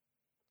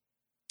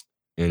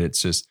 and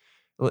it's just,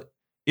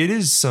 it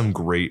is some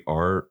great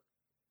art.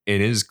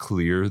 It is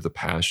clear the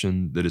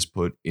passion that is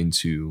put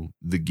into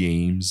the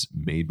games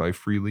made by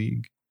Free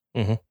League.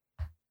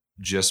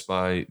 Just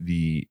by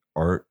the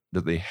art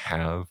that they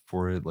have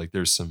for it. Like,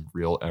 there's some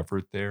real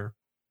effort there,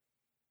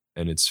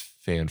 and it's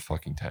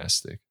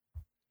fan-fucking-tastic.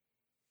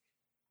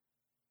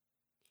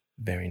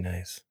 Very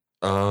nice.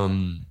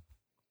 I've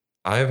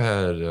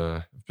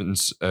had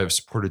I've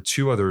supported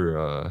 2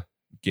 other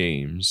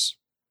games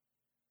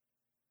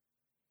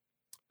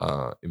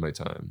in my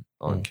time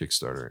on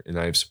Kickstarter, and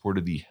I've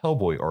supported the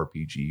Hellboy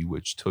RPG,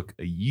 which took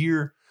a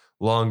year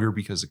longer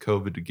because of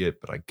COVID to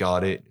get, but I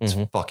got it. It's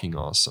fucking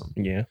awesome.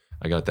 Yeah.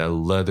 I got that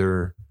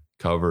leather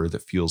cover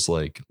that feels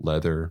like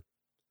leather.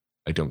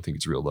 I don't think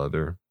it's real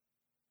leather,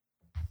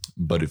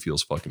 but it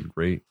feels fucking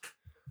great.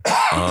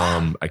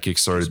 I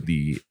kickstarted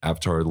the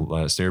Avatar: The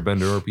Last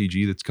Airbender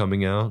RPG that's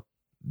coming out.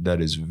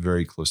 That is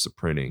very close to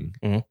printing,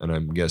 and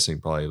I'm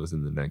guessing probably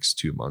within the next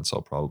 2 months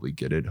I'll probably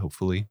get it,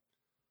 hopefully.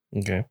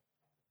 Okay.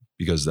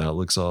 Because that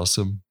looks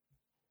awesome.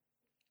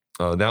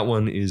 That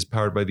one is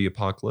powered by the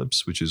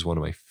Apocalypse, which is one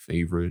of my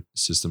favorite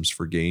systems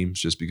for games,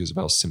 just because of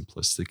how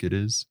simplistic it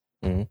is.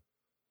 And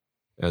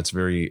it's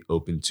very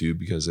open too,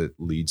 because it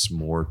leads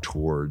more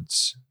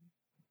towards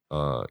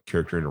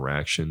character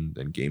interaction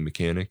than game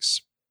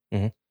mechanics.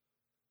 And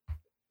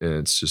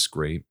it's just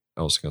great.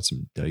 I also got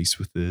some dice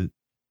with it.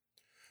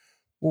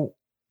 Well,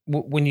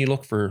 when you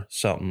look for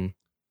something,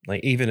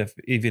 like even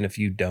if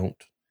you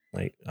don't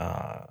like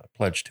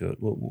pledge to it,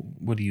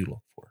 what do you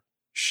look for?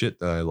 Shit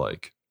that I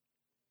like.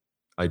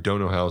 I don't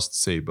know how else to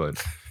say,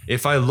 but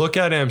if I look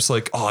at it, I'm just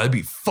like, oh, that'd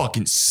be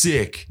fucking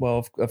sick.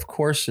 Well, of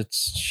course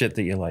it's shit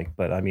that you like,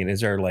 but I mean, is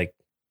there like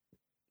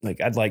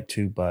like I'd like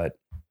to, but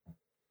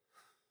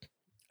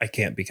I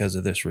can't because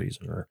of this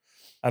reason, or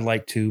I'd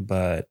like to,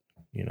 but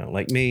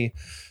like me,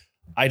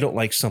 I don't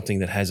like something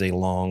that has a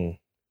long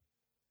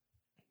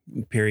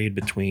period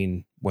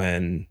between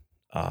when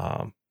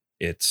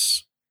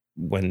it's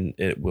when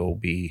it will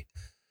be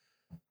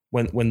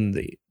when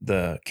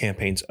the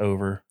campaign's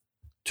over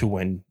to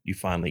when you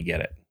finally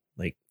get it.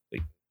 Like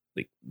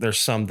there's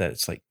some that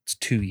it's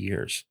 2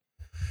 years.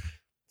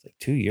 It's like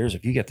 2 years.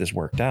 If you get this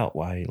worked out,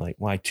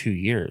 why 2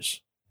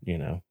 years?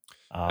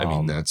 I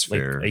mean, that's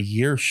fair. A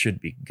year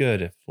should be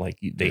good if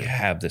they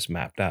have this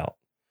mapped out.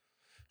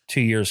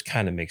 2 years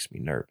kind of makes me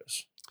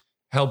nervous.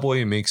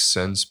 Hellboy, it makes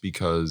sense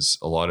because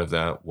a lot of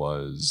that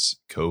was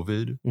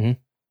COVID. Mm-hmm.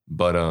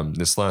 But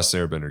this last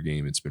Airbender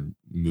game, it's been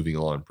moving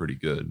along pretty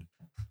good.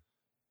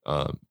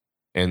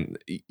 And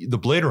the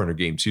Blade Runner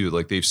game too,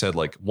 like they've said,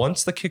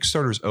 once the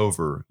Kickstarter's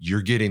over,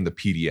 you're getting the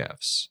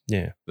PDFs.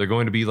 Yeah. They're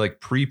going to be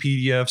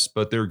pre-PDFs,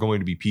 but they're going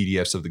to be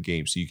PDFs of the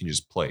game. So you can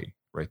just play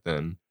right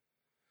then,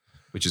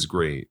 which is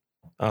great.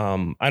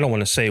 I don't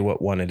want to say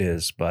what one it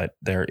is, but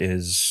there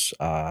is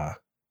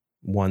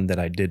one that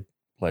I did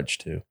pledge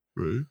to.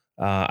 Right.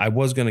 I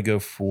was going to go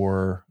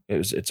for,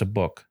 it's a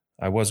book.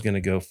 I was going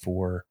to go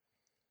for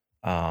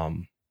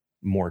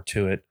more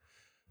to it.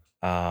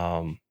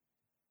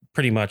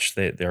 Pretty much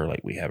they're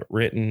like, we have it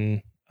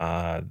written.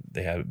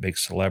 They have a big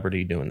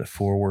celebrity doing the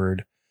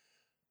foreword.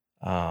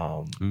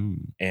 And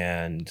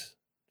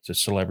it's a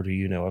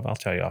celebrity of. I'll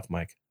tell you off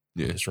mic.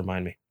 Yeah. Just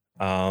remind me.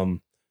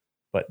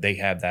 But they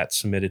have that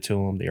submitted to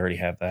them. They already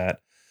have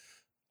that.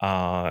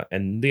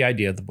 And the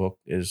idea of the book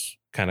is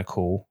kind of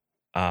cool.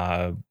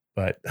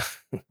 But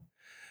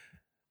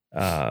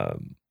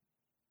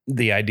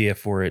the idea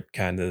for it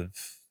kind of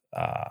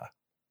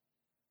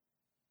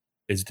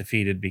is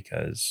defeated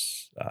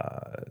because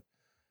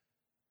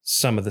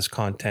some of this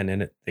content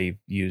in it they've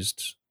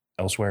used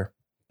elsewhere,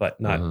 but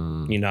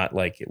not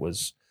like it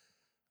was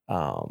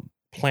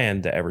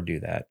planned to ever do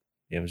that.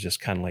 It was just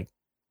kind of like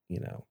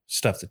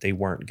stuff that they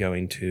weren't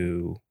going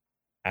to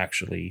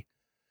actually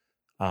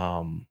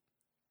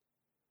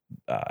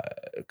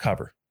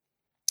cover.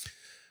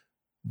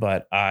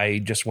 But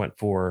I just went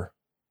for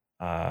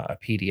a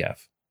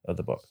PDF of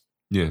the book.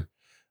 Yeah.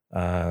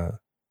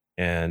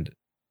 And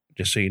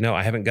just so you know,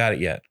 I haven't got it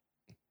yet.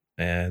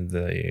 And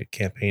the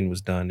campaign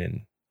was done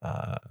in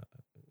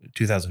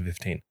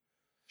 2015.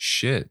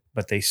 Shit.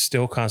 But they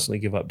still constantly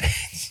give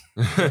updates.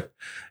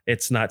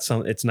 It's not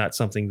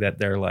something that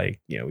they're like,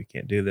 we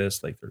can't do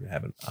this. Like they're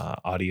having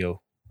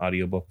audio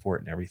book for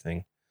it and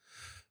everything.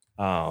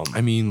 I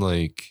mean,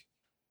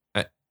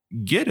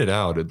 get it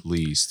out at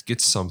least.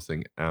 Get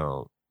something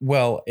out.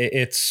 Well,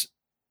 it's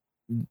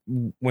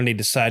when they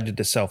decided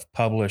to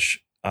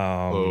self-publish.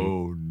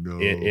 Oh no!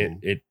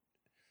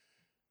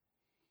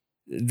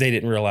 They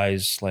didn't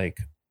realize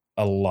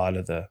a lot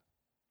of the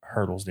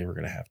hurdles they were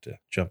going to have to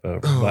jump over.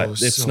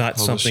 But it's not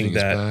something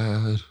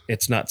that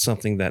it's not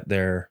something that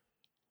they're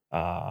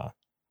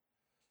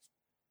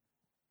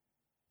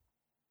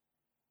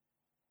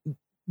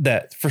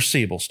that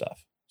foreseeable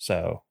stuff.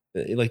 So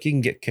you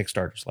can get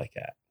Kickstarters like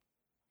that.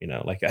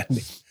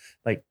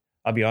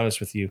 I'll be honest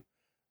with you.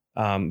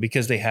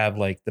 Because they have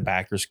the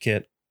backers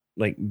kit,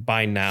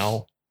 by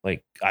now,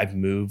 I've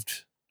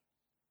moved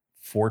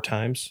 3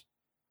 times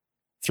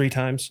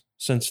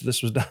since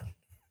this was done.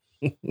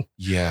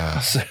 Yeah.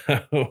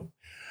 So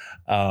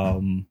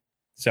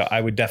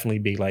I would definitely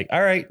be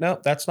all right, no,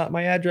 that's not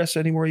my address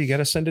anymore. You got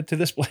to send it to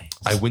this place.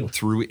 I went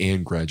through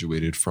and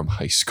graduated from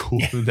high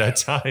school at that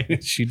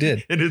time. She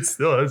did. And it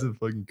still hasn't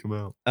fucking come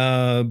out.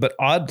 But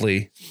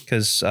oddly,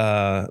 because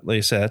like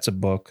I said, it's a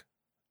book.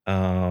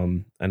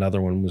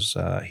 Another one was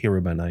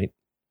Hero by Night.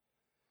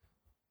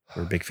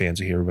 We're big fans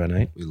of Hero by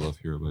Night. We love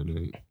Hero by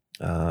Night.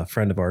 A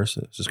friend of ours,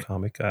 this is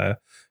comic. If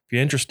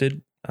you're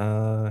interested,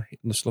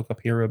 let's look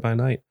up Hero by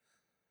Night.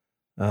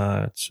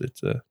 It's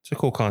a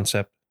cool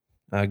concept.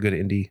 Good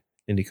indie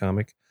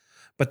comic.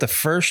 But the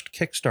first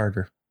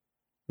Kickstarter,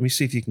 let me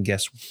see if you can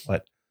guess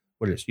what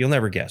it is. You'll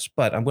never guess,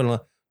 but I'm going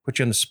to put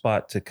you on the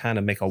spot to kind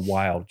of make a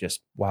wild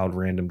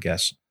random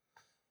guess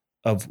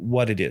of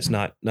what it is,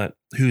 not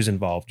who's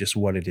involved, just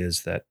what it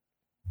is that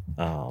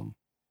I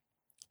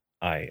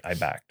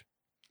backed.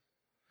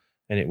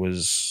 And it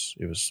was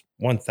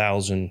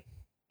 1,192%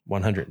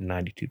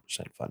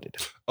 funded.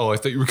 Oh, I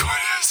thought you were going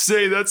to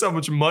say that's how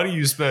much money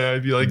you spent.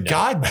 I'd be like, no.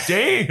 God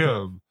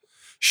damn.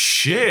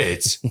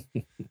 Shit.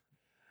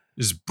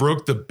 Just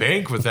broke the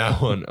bank with that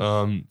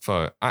one.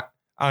 Fuck. I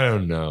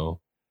don't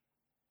know.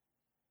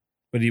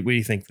 What do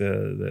you think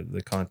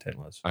the content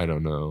was? I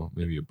don't know.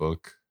 Maybe a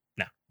book.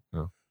 No.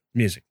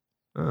 Music.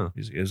 Oh.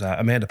 Music. It was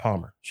Amanda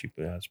Palmer. She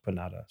was putting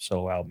out a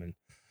solo album.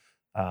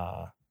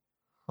 Yeah,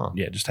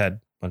 just had a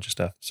bunch of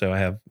stuff. So I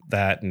have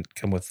that and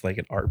come with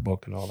an art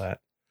book and all that.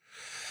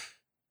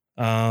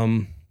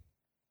 Friend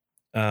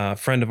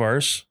of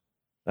ours,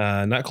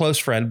 not close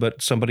friend,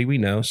 but somebody we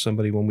know,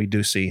 somebody when we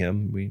do see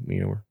him,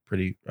 we're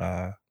pretty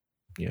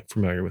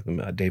familiar with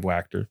him. Dave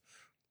Wachter.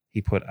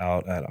 He put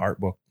out an art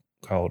book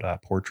called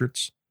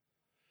Portraits.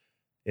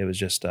 It was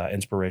just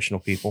inspirational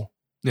people.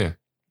 Yeah.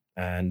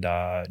 And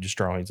just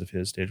drawings of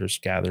his. They're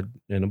just gathered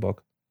in a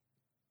book.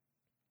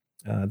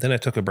 Then I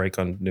took a break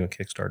on doing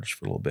Kickstarters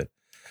for a little bit.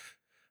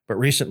 But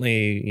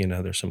recently,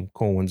 there's some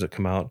cool ones that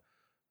come out.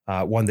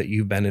 One that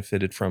you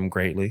benefited from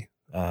greatly,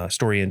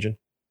 Story Engine.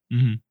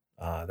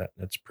 Mm-hmm.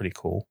 That's pretty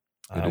cool.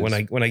 When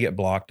I get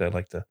blocked, I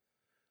like to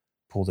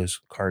pull those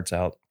cards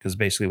out, because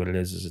basically what it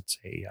is it's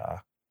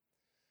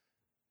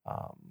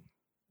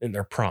and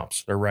they're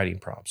prompts. They're writing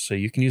prompts, so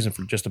you can use them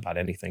for just about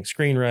anything.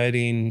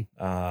 Screenwriting,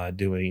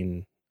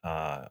 doing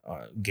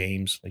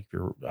games, like if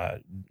you're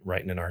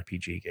writing an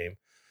RPG game,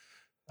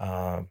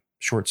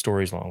 short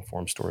stories, long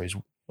form stories,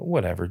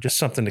 whatever. Just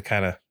something to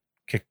kind of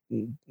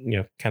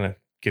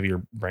give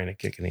your brain a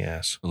kick in the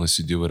ass. Unless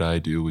you do what I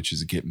do, which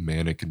is get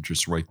manic and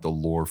just write the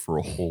lore for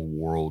a whole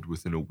world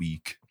within a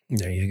week.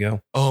 There you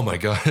go. Oh my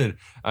God.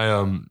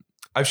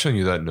 I've shown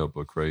you that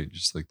notebook, right?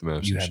 Just like the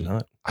master. You have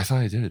not? I thought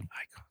I did.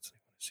 I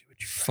constantly want to see what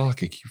you got.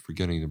 Fuck, I keep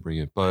forgetting to bring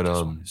it. But I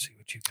just want to see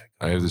what you got.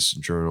 I have this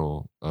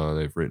journal.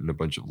 They've written a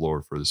bunch of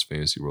lore for this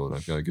fantasy world, and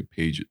I've got a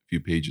few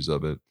pages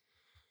of it.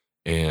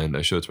 And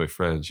I showed it to my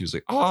friend. She was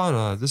like, "Oh,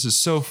 no, this is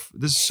so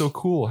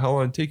cool. How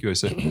long did it take you?" I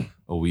said,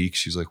 "A week."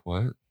 She's like,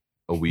 "What?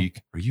 A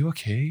week? Are you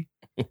okay?"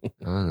 I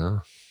don't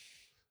know.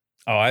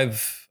 Oh, I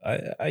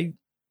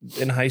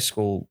in high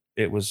school,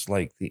 it was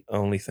like the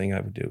only thing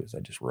I would do is I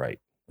just write.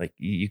 Like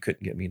you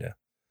couldn't get me to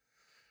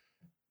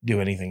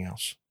do anything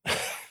else.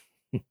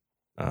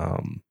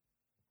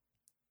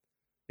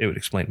 It would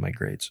explain my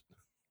grades.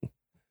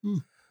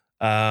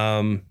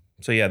 So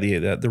yeah,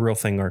 the Real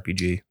Thing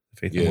RPG,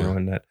 Faith and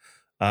Morrowind, that.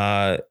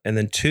 And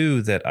then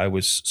two that I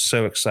was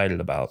so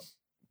excited about,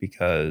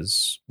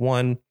 because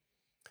one,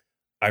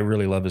 I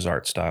really love his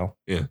art style.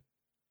 Yeah.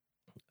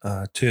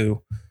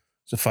 Two,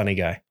 he's a funny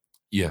guy.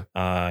 Yeah.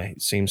 He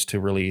seems to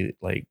really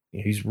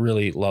he's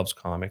really loves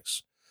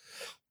comics.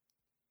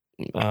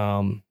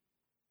 But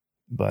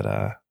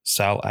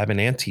Sal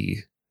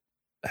Abinanti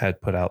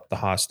had put out The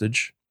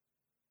Hostage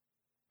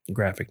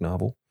graphic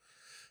novel.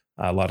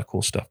 A lot of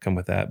cool stuff come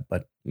with that,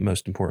 but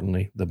most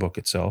importantly, the book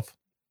itself.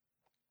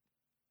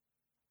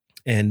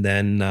 And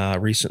then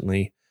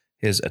recently,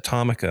 his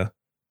Atomica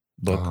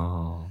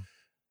book,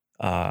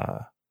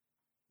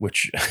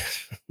 which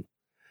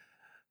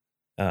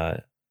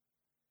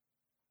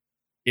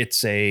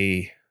it's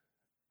a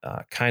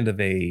kind of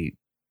a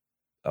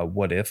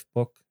what if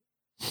book,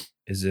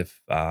 as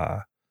if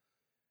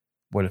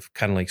what if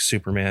kind of like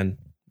Superman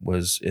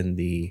was in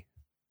the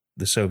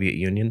Soviet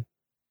Union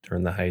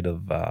during the height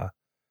of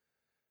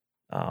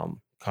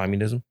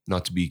communism.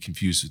 Not to be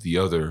confused with the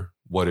other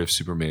What If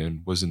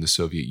Superman was in the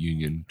Soviet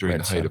Union during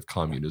the height of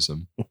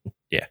communism.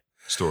 Yeah.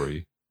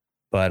 Story.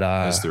 But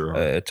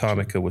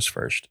Atomica was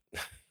first.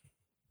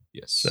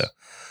 Yes. So,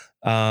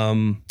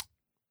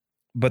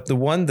 but the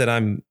one that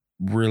I'm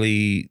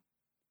really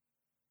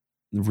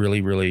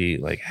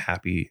like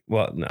happy.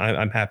 Well,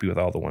 I'm happy with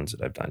all the ones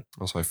that I've done.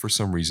 Also, I for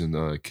some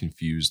reason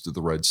confused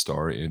the Red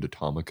Star and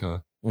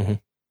Atomica. Mm-hmm.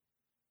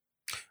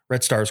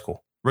 Red Star is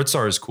cool. Red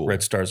Star is cool.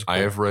 Red Star is cool. I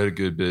have read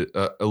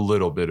a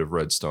little bit of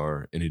Red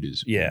Star, and it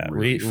is really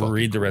read the cool.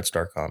 Red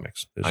Star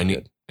comics. I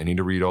need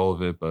to read all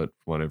of it, but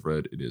from what I've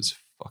read, it is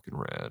fucking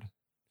rad.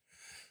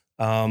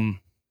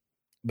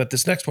 But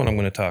this next one I'm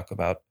going to talk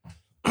about.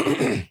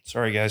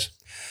 Sorry, guys.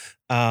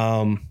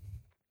 I'm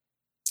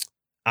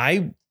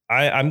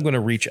going to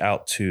reach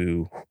out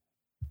to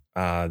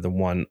the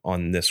one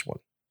on this one.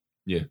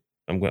 Yeah.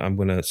 I'm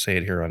going to say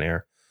it here on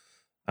air.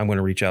 I'm going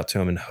to reach out to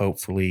him, and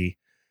hopefully,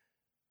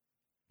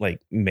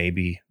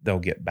 maybe they'll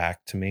get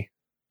back to me.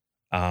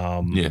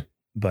 Yeah.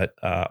 But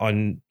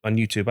on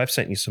YouTube, I've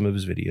sent you some of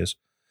his videos.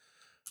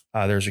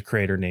 There's a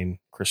creator named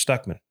Chris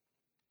Stuckman.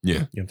 Yeah. You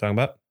know what I'm talking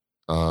about?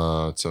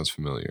 It sounds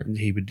familiar.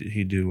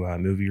 He'd do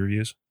movie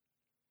reviews.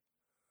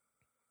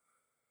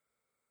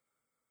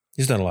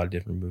 He's done a lot of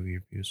different movie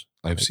reviews.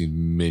 I've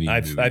seen many.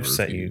 I've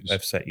sent you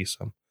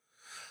some.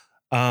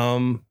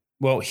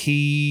 Well,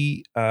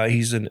 he's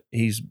been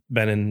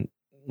in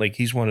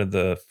he's one of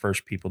the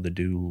first people to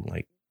do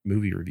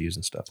movie reviews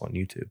and stuff on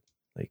YouTube.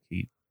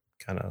 He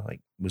kind of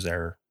was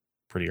there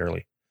pretty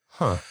early.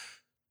 Huh.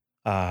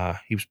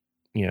 He was,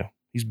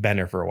 he's been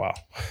there for a while.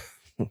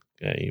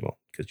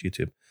 Because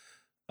YouTube.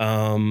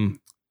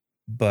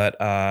 But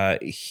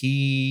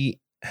he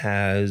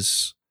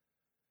has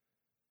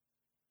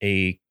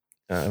he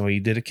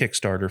did a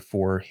Kickstarter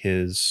for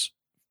his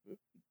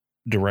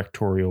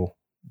directorial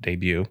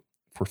debut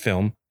for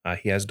film.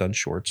 He has done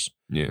shorts.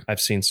 Yeah.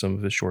 I've seen some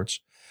of his shorts.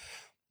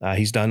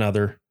 He's done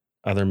other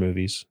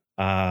movies.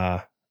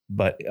 But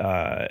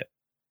the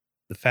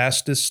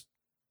fastest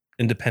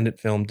independent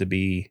film to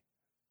be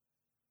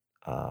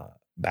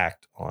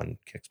backed on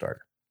Kickstarter.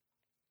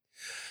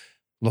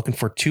 Looking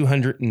for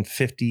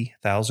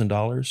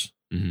 $250,000.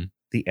 Mm-hmm.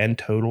 The end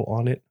total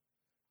on it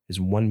is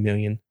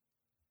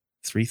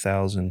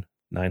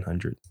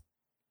 $1,003,900.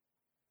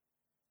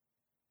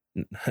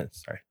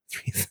 Sorry,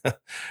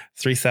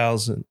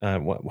 3,000.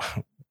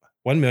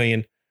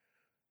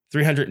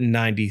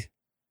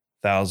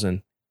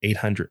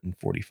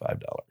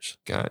 $1,390,845.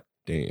 God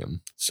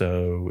Damn.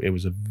 So it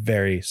was a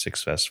very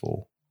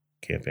successful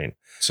campaign.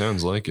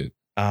 Sounds like it.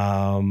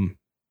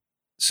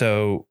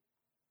 So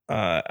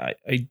I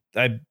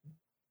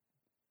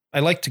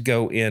like to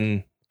go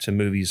in to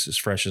movies as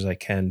fresh as I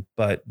can,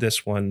 but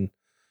this one,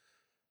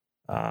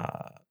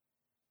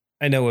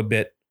 I know a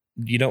bit.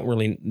 He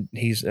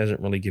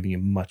hasn't really given you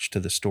much to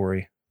the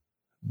story,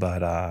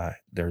 but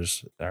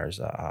there's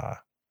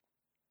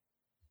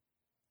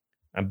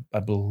I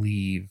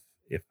believe,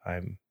 if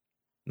I'm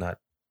not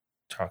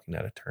talking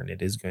out of turn,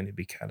 it is going to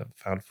be kind of a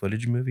found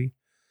footage movie,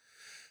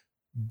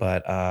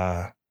 but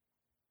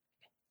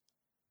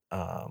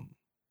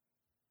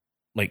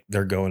like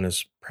they're going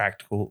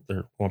practical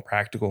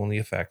in the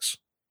effects.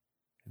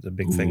 It's a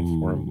big thing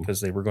for them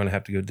because they were going to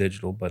have to go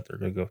digital, but they're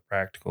going to go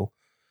practical.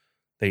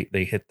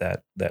 They hit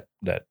that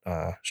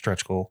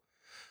stretch goal.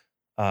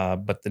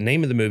 But the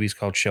name of the movie is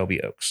called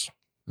Shelby Oaks.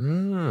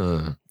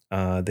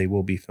 They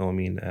will be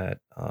filming at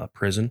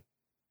prison,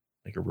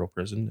 like a real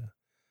prison.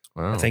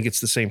 Wow. I think it's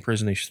the same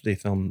prison they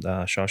filmed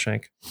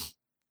Shawshank.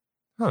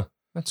 Huh.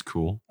 That's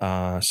cool.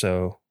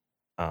 So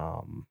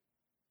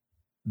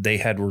they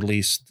had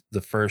released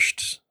the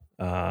first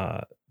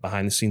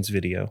behind the scenes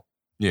video.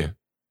 Yeah.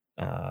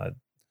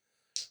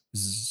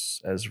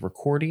 As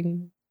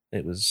recording,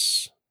 it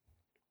was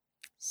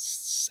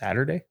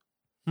Saturday.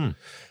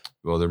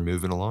 Well, they're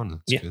moving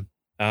along. That's good.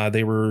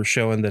 They were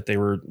showing that they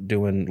were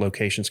doing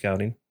location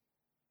scouting,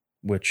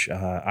 which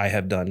I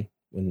have done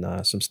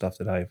when some stuff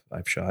that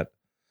I've shot.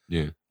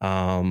 Yeah.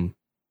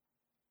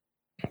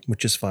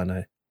 Which is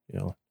fun.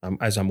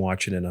 As I'm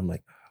watching it, I'm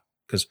like,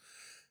 because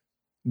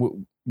we're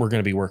going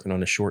to be working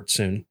on a short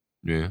soon.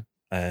 Yeah.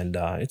 And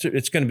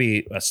it's going to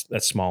be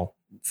a small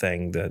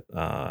thing that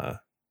I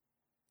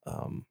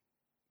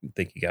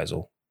think you guys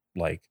will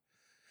like.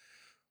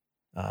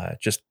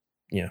 Just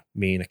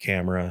me and a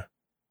camera,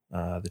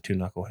 the two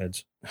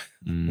knuckleheads,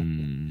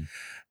 and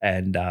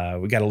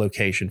we got a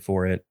location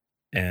for it,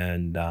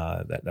 and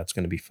that's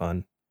going to be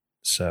fun.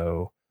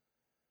 So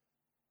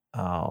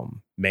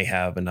may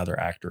have another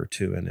actor or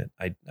two in it.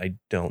 I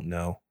don't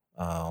know.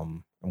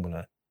 I'm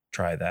gonna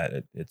try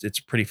that. It's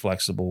a pretty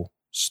flexible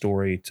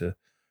story to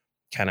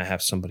kind of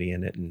have somebody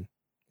in it and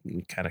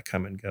kind of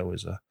come and go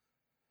as a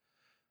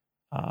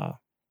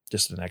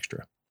just an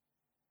extra.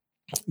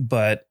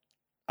 But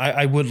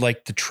I would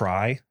like to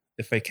try,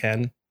 if I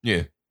can,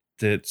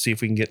 to see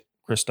if we can get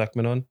Chris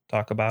Stuckman on,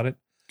 talk about it.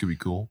 Could be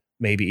cool.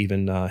 Maybe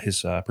even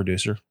his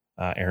producer,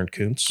 Aaron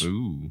Kuntz.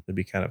 Ooh, it'd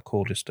be kind of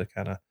cool just to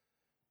kind of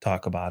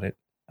talk about it.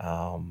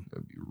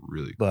 That'd be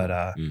really cool.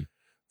 But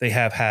they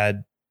have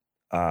had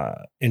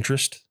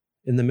interest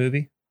in the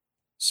movie,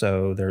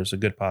 so there's a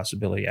good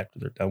possibility after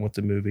they're done with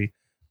the movie,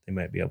 they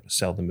might be able to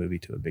sell the movie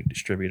to a big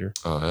distributor.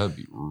 Oh, that'd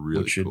be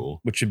really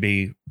cool. Which would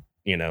be,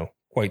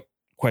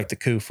 quite the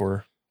coup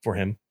for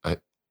him.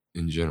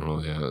 In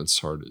general, yeah, it's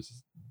hard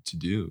to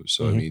do.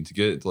 So I mean, to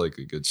get like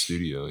a good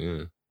studio,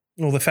 yeah.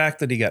 Well, the fact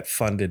that he got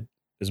funded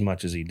as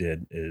much as he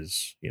did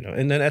is,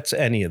 and then that's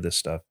any of this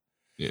stuff.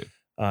 Yeah.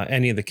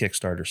 Any of the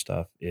Kickstarter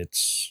stuff,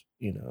 it's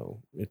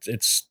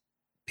it's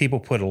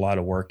people put a lot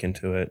of work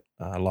into it,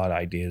 a lot of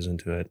ideas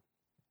into it,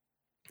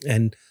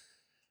 and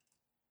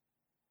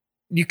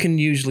you can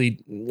usually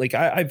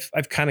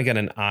I've kind of got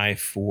an eye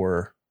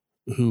for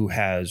who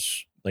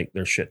has like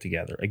their shit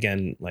together.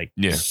 Again,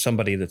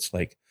 somebody that's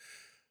like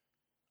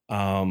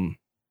a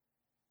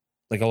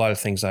lot of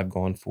things I've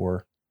gone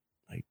for,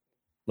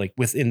 like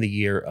within the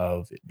year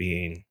of it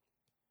being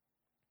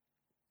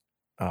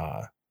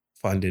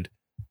funded,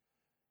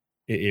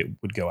 it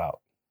would go out,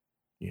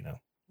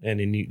 and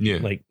then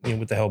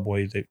with the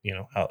Hellboy,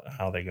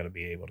 how they're going to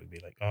be able to be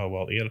like, oh,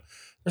 well,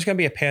 there's going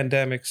to be a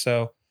pandemic.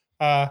 So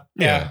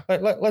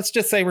let's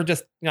just say we're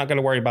just not going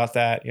to worry about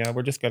that.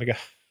 We're just going to go.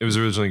 It was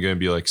originally going to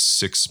be like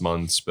 6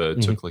 months, but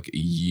it took like a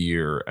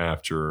year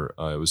after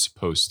I was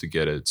supposed to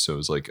get it. So it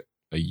was like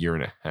a year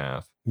and a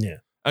half. Yeah.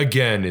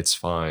 Again, it's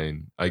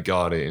fine. I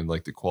got it. And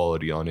like the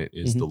quality on it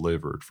is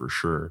delivered for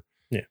sure.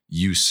 Yeah.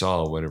 You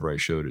saw whenever I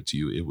showed it to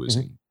you, it was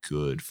in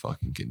good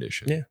fucking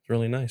condition. Yeah. It's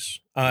really nice.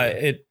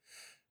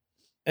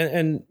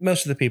 And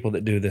most of the people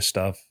that do this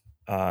stuff,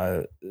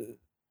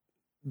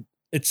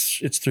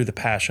 it's through the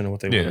passion of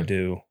what they want to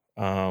do.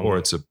 Or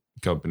it's a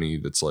company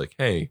that's like,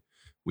 hey,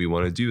 we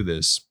want to do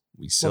this.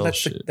 We sell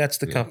shit. That's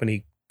the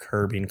company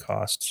curbing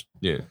costs.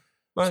 Yeah.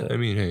 But I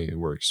mean, hey, it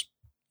works.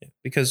 Yeah,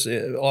 because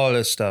all of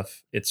this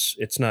stuff,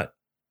 it's not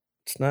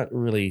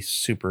really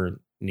super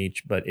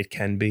niche, but it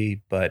can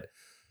be. But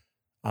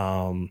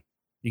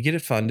you get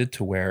it funded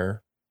to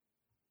where,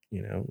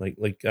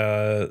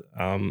 the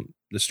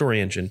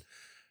Story Engine,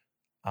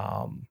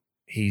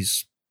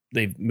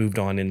 they've moved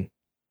on in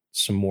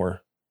some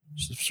more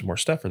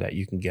stuff for that.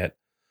 You can get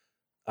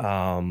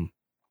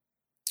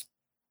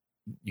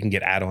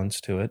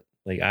add-ons to it.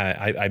 Like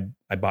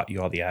I bought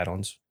you all the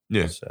add-ons.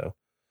 Yeah. So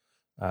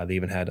they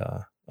even had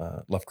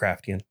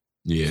Lovecraftian.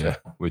 Yeah,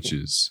 which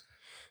is,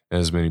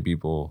 as many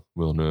people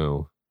will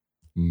know,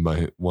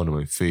 one of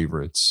my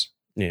favorites.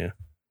 Yeah.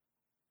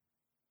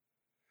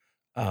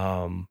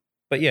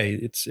 But yeah,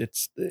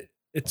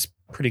 it's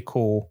pretty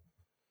cool.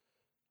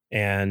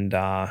 And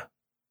Yeah.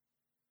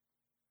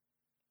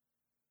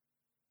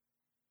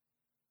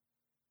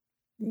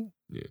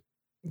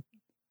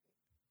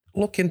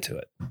 look into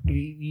it.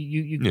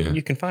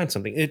 You can find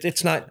something.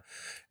 It's not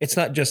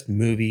just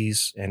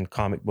movies and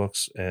comic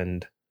books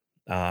and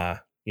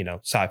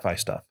sci-fi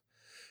stuff.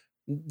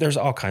 There's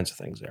all kinds of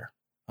things there.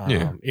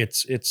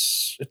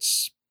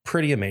 It's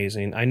pretty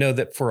amazing. I know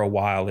that for a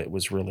while it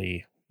was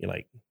really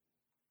it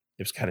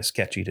was kind of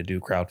sketchy to do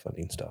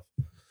crowdfunding stuff.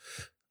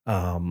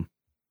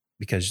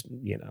 Because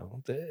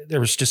there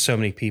was just so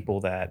many people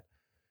that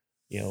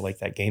like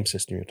that game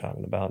system you're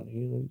talking about.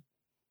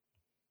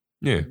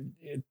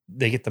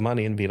 They get the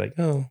money and be like,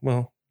 oh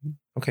well,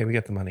 okay, we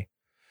got the money.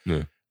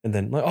 Yeah, and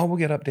then we'll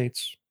get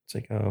updates. It's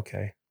like, oh,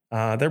 okay.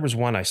 There was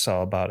one I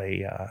saw about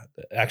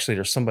actually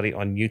there's somebody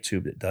on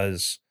YouTube that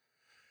does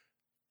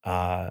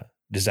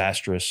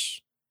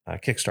disastrous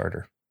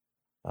Kickstarter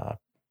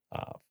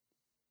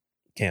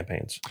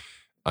campaigns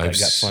that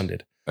got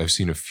funded. I've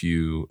seen a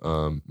few.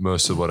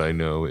 Most of what I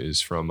know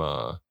is from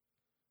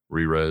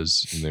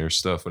Re-Res and their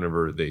stuff.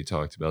 Whenever they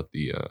talked about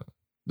the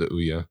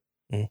Ouya,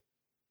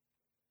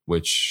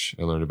 which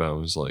I learned about,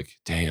 was like,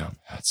 damn,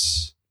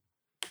 that's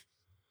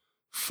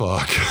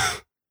fuck.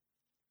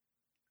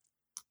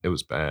 It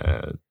was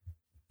bad.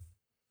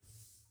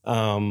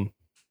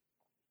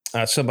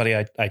 Somebody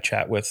I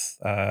chat with,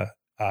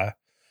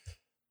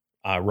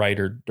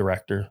 writer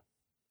director,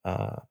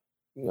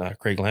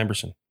 Craig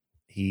Lamberson.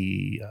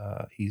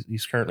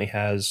 He's currently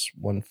has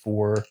one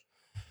for.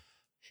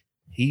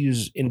 He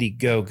used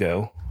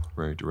Indiegogo.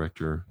 Right,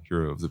 director,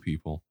 Hero of the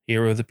People.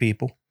 Hero of the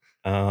People.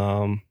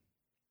 Let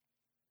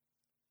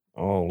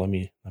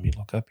me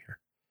look up here.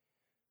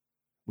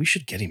 We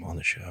should get him on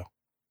the show.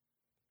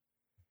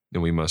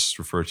 And we must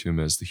refer to him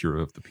as the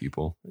Hero of the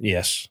People.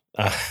 Yes.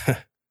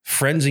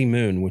 Frenzy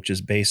Moon, which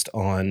is based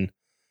on,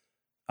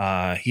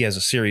 he has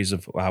a series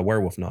of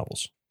werewolf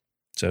novels.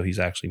 So he's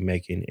actually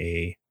making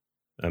a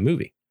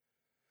movie.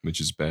 Which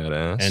is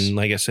badass. And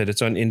like I said,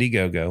 it's on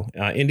Indiegogo.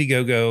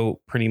 Indiegogo,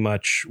 pretty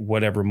much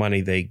whatever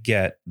money they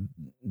get,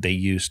 they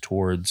use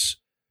towards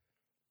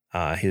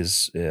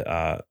his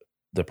the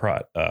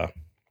product.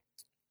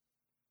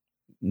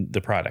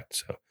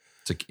 So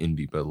it's like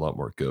indie, but a lot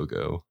more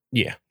go-go.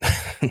 Yeah.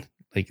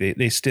 Like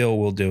they still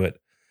will do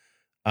it.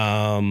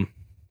 I'm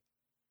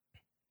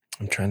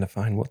trying to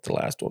find what the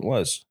last one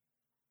was.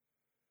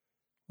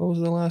 What was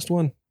the last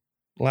one?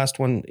 Last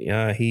one,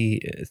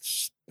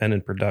 it's been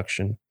in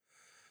production.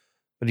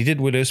 But he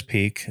did Widow's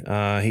Peak.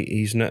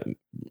 He's not,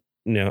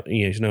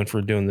 he's known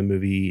for doing the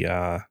movie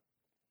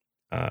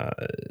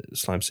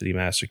Slime City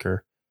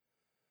Massacre.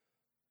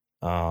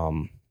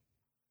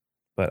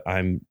 But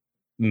I'm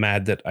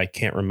mad that I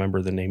can't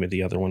remember the name of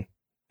the other one.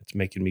 It's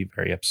making me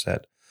very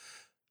upset.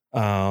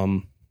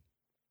 But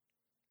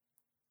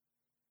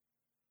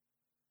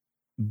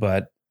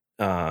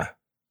I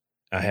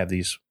have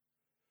these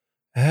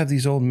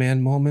old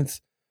man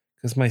moments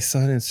because my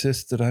son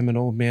insists that I'm an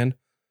old man.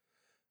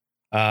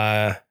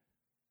 But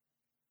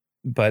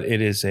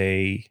it is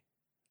a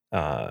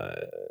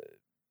kind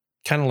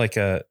of like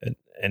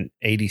an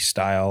 80s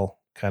style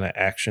kind of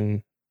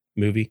action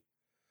movie.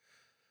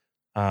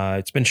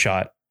 It's been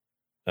shot.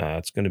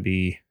 It's going to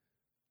be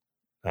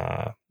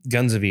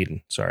Guns of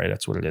Eden. Sorry,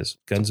 that's what it is.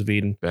 Guns of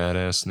Eden.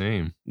 Badass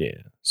name.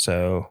 Yeah.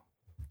 So,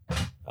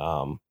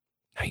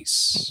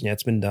 nice. Yeah,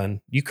 it's been done.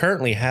 You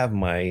currently have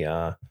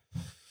my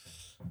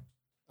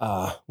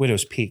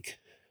Widow's Peak.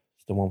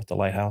 It's the one with the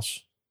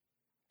lighthouse.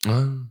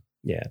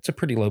 Yeah, it's a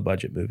pretty low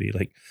budget movie.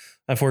 Like,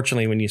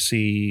 unfortunately, when you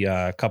see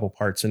a couple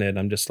parts in it,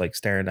 I'm just like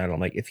staring at it. I'm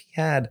like, if he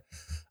had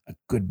a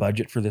good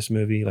budget for this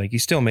movie, like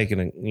he's still making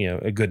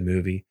a good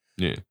movie.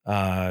 Yeah.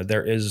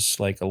 There is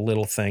like a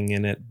little thing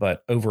in it,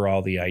 but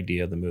overall, the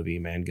idea of the movie,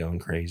 man, going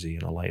crazy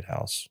in a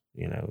lighthouse,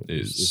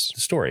 is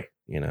the story.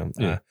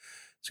 Yeah.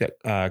 It's got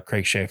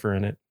Craig Schaefer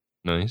in it.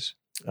 Nice.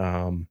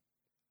 Been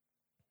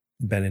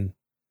in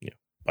a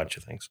bunch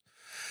of things.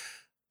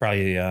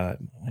 Probably,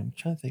 I'm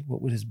trying to think,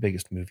 what would his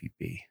biggest movie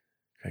be?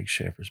 Craig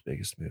Schaefer's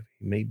biggest movie.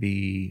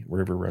 Maybe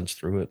River Runs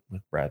Through It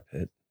with Brad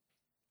Pitt.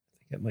 I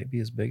think that might be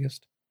his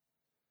biggest.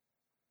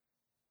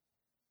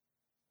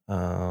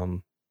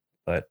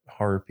 But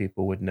horror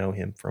people would know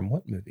him from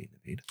what movie,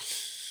 Naveed?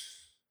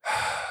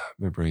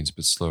 My brain's a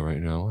bit slow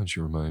right now. Why don't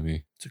you remind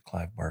me? It's a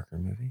Clive Barker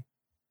movie.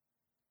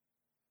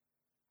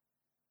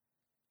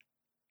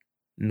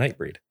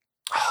 Nightbreed.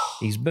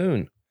 He's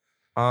Boone.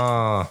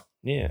 Yeah.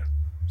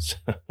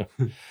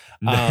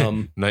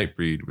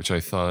 Nightbreed, which I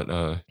thought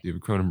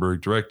David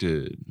Cronenberg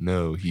directed.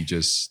 No, he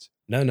just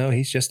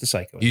he's just the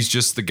psycho. He's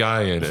just the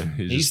guy in it.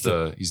 He's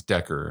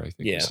Decker, I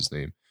think is his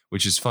name.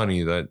 Which is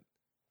funny that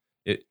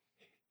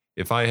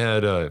if I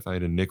had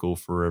a nickel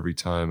for every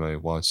time I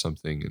watched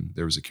something and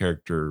there was a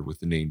character with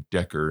the name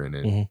Decker in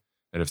it,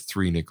 I'd have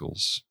 3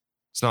 nickels.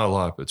 It's not a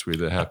lot, but it's weird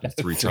that it happened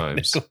 3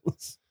 times.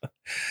 Nickels.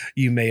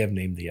 You may have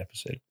named the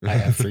episode. I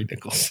have 3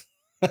 nickels.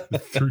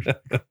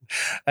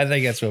 I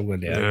think that's what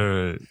went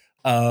down.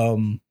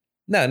 Right.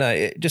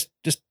 No, just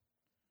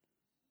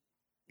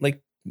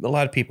like a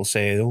lot of people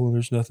say, oh,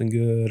 there's nothing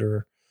good,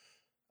 or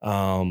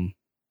Try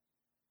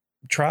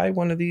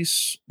one of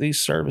these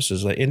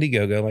services like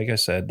Indiegogo. Like I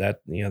said,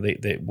 that, you know,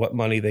 they what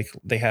money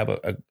they have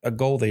a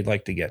goal they'd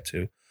like to get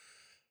to,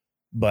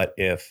 but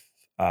if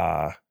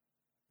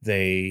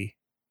they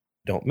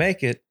don't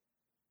make it,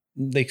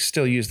 they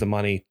still use the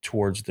money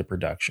towards the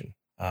production.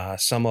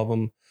 Some of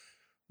them,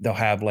 they'll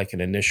have like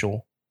an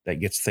initial that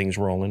gets things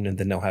rolling, and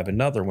then they'll have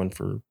another one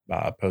for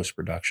post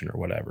production or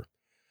whatever.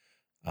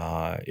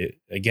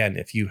 Again,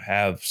 if you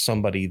have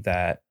somebody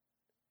that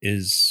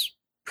is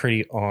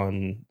pretty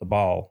on the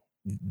ball,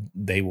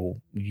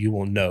 you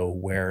will know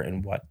where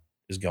and what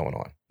is going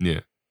on.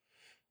 Yeah.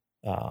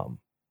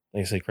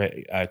 Like I say,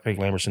 Craig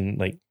Lamberson,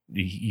 like,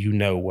 you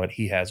know what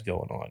he has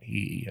going on.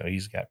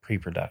 He's got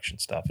pre-production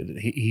stuff.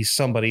 He's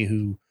somebody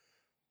who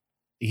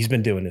he's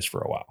been doing this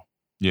for a while.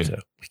 Yeah. So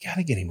we got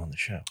to get him on the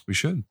show. We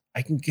should.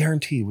 I can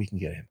guarantee you we can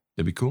get him.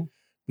 That'd be cool.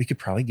 We could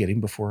probably get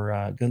him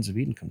before Guns of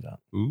Eden comes out.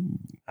 Ooh,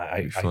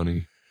 that'd be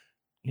funny.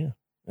 I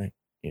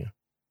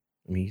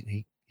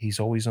mean, he's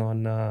always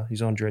on.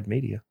 He's on Dread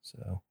Media,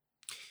 so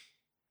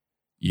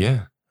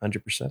yeah,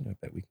 100%. I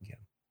bet we can get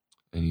him.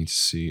 I need to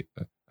see.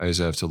 I just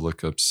have to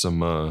look up some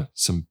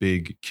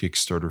big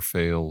Kickstarter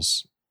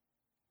fails.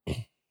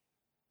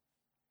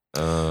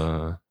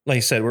 Like I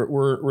said,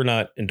 we're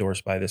not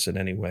endorsed by this in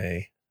any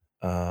way,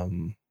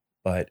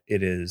 but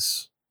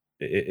it's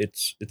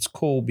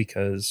cool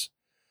because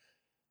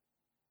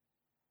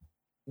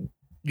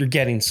you're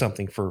getting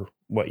something for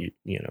what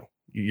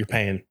you're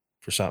paying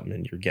for something,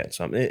 and you're getting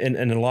something.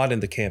 And a lot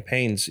in the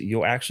campaigns,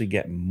 you'll actually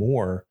get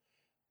more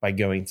by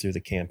going through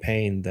the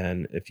campaign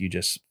than if you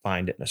just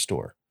find it in a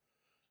store.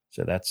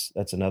 So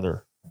that's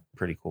another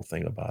pretty cool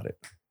thing about it.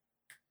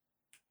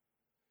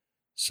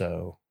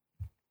 So,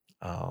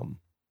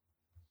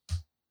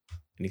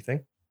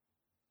 anything?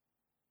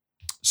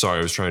 Sorry,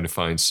 I was trying to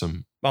find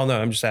some. Oh no,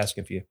 I'm just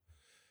asking if you,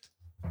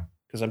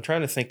 because I'm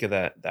trying to think of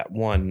that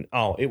one.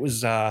 Oh, it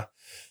was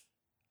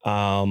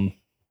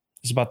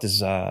it's about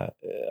this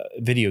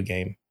video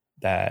game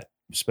that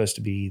was supposed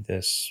to be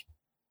this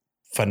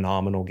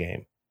phenomenal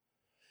game,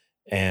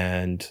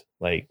 and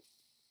like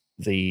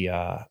the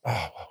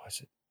what was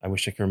it? I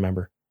wish I could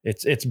remember.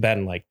 It's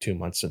been like 2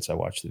 months since I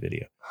watched the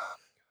video,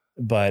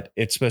 but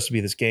it's supposed to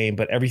be this game.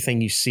 But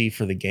everything you see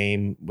for the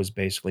game was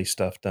basically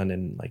stuff done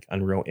in like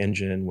Unreal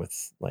Engine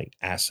with like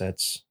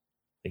assets,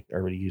 like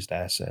already used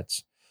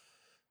assets.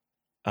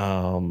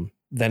 Then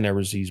there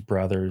was these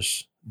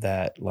brothers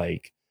that,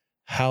 like,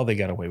 how they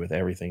got away with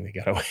everything they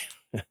got away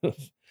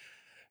with.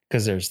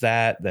 Because there's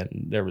that. Then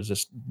there was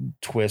this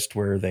twist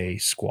where they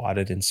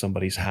squatted in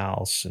somebody's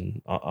house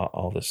and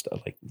all this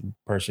stuff. Like, the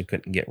person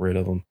couldn't get rid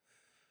of them.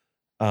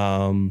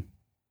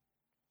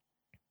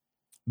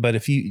 But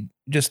if you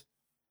just,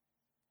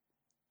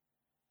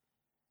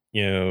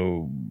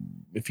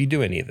 if you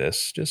do any of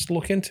this, just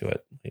look into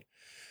it. If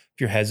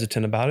you're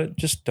hesitant about it,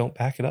 just don't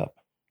back it up.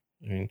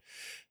 I mean,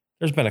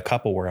 there's been a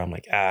couple where I'm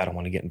like, I don't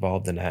want to get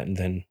involved in that. And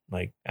then,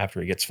 like,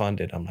 after it gets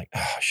funded, I'm like,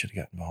 I should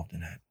have got involved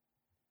in that.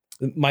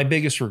 My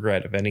biggest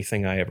regret of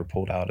anything I ever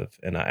pulled out of,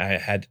 and I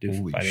had to do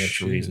for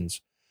financial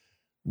reasons,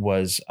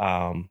 was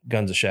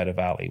Guns of Shadow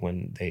Valley,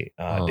 when they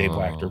Dave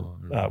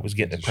Wachter was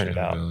getting it printed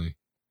out.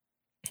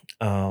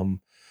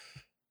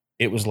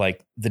 It was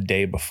like the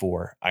day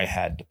before I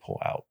had to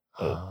pull out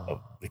of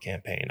the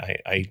campaign.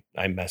 I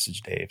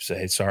messaged Dave, said,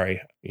 hey,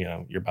 sorry,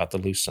 you're about to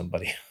lose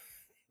somebody.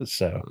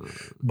 So,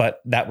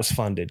 but that was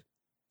funded.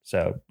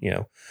 So,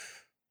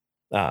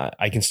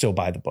 I can still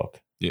buy the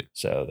book. Yeah.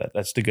 So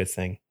that's the good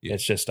thing. Yeah.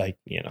 It's just like,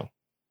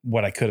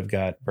 what I could have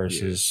got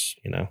versus,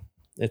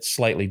 it's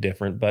slightly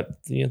different,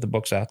 but the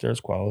book's out there. It's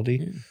quality.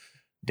 Yeah.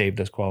 Dave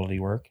does quality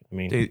work. I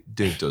mean,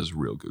 Dave does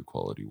real good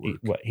quality work.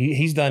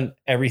 He's done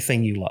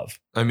everything you love.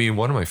 I mean,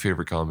 one of my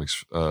favorite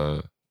comics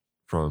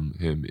from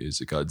him is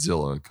a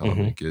Godzilla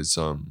comic. Mm-hmm. Is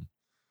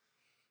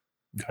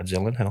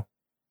Godzilla in Hell.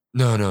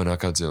 No, not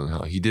Godzilla in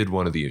Hell. He did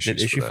one of the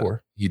issues. Issue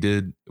 4. He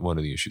did one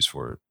of the issues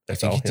for it.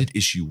 That's I think all he did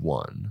issue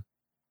 1.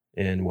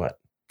 In what?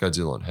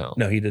 Godzilla in Hell.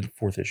 No, he did the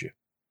 4th issue.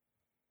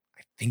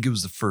 I think it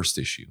was the first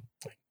issue.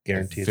 I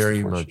guarantee it's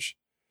very much.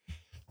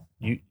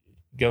 You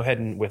go ahead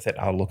and with it.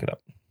 I'll look it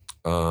up.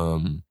 I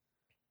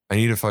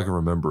need if I can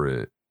remember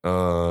it.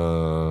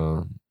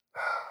 I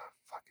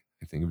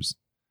think it was.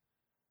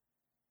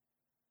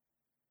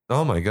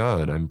 Oh my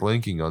god, I'm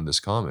blanking on this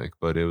comic,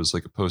 but it was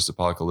like a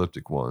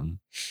post-apocalyptic one.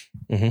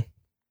 Mm-hmm.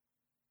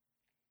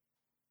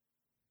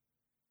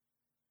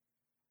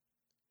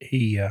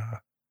 He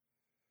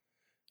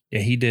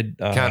did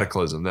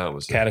Cataclysm. That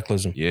was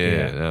Cataclysm. It.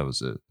 Yeah, that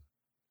was it.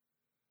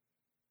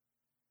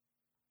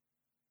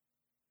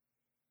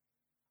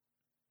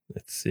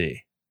 Let's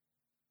see.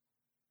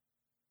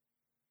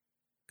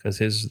 Because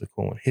his is the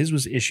cool one. His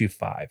was issue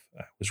 5.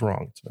 I was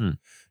wrong.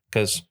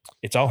 Because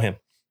it's all him.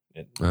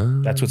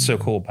 That's what's so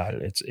cool about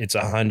it. It's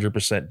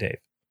 100% Dave.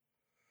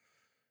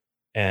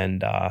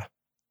 And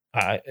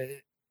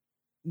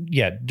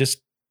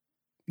just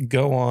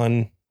go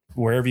on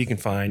wherever you can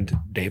find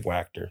Dave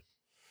Wachter.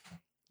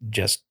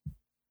 Just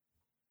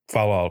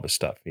follow all of his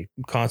stuff. He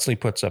constantly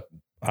puts up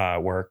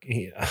work.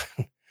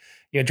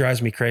 Yeah, it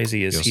drives me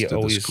crazy is He he also did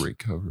always this great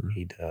cover.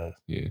 he does.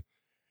 Yeah,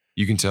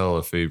 you can tell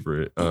a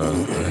favorite.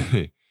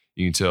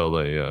 You can tell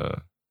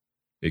a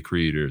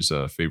creator's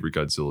favorite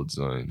Godzilla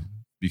design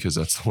because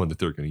that's the one that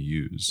they're going to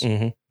use.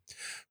 Mm-hmm.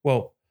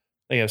 Well,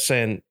 like I was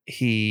saying,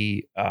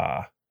 he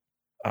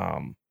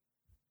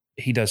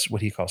does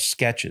what he calls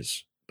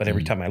sketches, but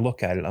every time I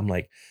look at it, I'm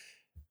like,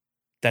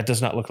 that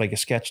does not look like a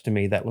sketch to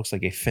me. That looks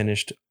like a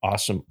finished,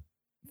 awesome,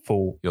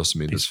 full. He also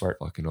made piece this of art.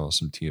 fucking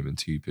awesome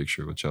TMNT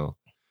picture, which I'll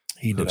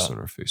He did post all,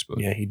 on our Facebook.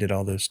 yeah, he did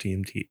all those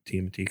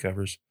TMT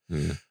covers.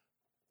 Yeah.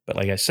 But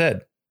like I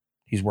said,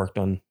 he's worked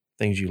on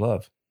things you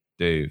love.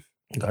 Dave,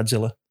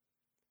 Godzilla,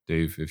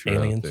 if you're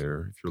Aliens. out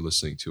there, if you're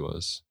listening to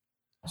us,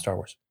 Star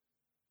Wars.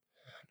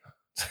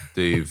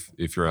 Dave,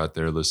 if you're out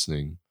there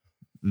listening,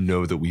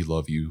 know that we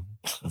love you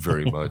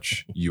very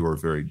much. You are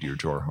very dear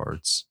to our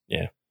hearts.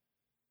 Yeah.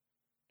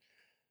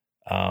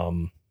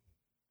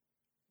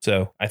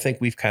 So I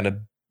think we've kind of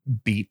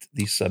beat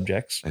these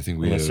subjects. I think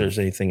we unless have there's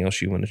anything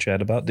else you want to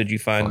chat about. Did you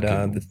find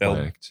fucking the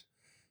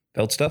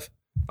failed stuff?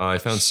 I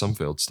found some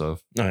failed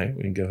stuff. All right,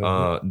 we can go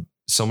ahead.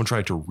 Someone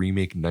tried to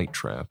remake Night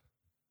Trap,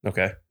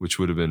 Okay, which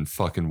would have been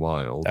fucking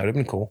wild. that would have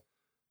been cool.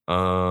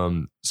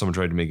 Someone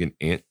tried to make an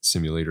ant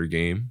simulator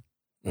game.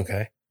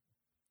 Okay,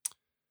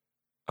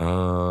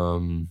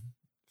 Found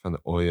the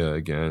Oya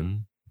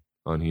again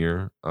on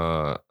here.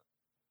 Trying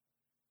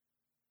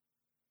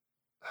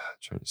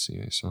to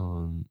see. I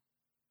saw.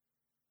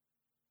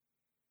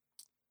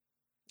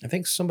 I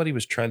think somebody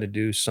was trying to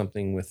do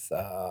something with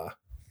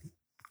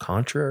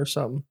Contra or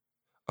something.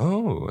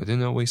 Oh, I didn't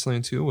know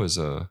Wasteland 2 was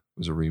a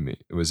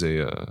remake. It was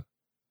a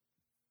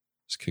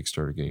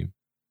Kickstarter game.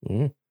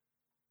 Mm-hmm.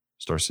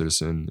 Star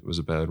Citizen, it was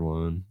a bad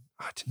one.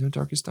 I didn't know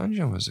Darkest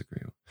Dungeon was a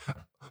great one.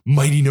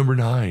 Mighty Number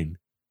 9.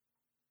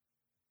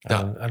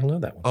 I don't know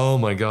that one. Oh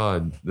my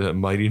god, the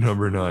Mighty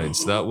Number 9.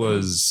 So that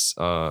was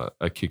a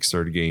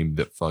Kickstarter game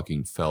that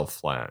fucking fell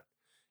flat.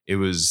 It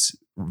was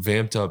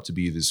vamped up to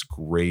be this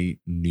great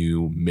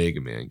new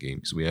Mega Man game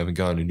because we haven't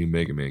gotten a new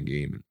Mega Man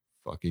game in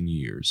fucking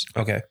years.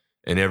 Okay.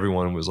 And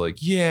everyone was like,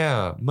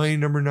 yeah, Mighty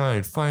Number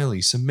 9,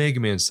 finally, some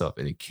Mega Man stuff.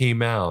 And it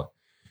came out.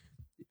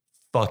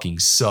 Fucking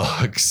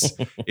sucks.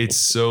 It's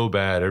so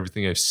bad.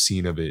 Everything I've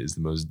seen of it is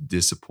the most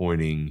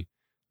disappointing,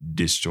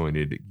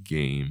 disjointed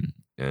game.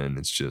 And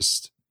it's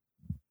just,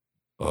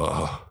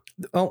 Well,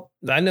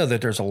 I know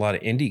that there's a lot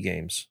of indie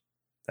games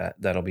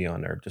that'll be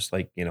on there. Just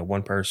like,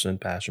 one person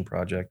passion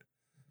project.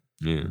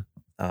 Yeah.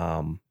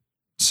 Yeah,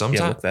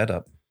 look that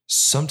up.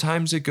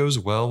 Sometimes it goes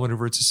well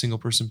whenever it's a single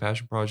person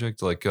passion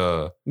project. Like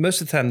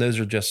most of the time those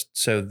are just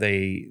so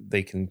they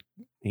can,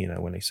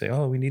 when they say,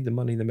 oh, we need the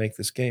money to make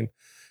this game.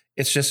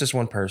 It's just this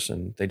one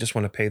person. They just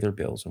want to pay their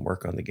bills and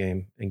work on the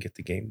game and get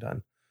the game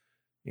done.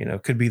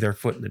 Could be their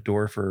foot in the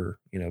door for,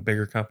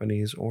 bigger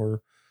companies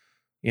or,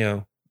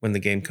 when the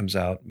game comes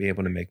out, be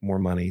able to make more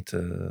money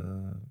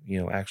to,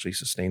 actually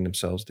sustain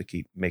themselves to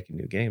keep making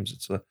new games.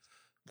 It's a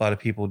lot of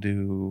people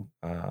do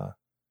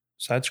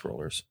side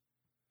scrollers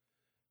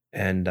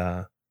and,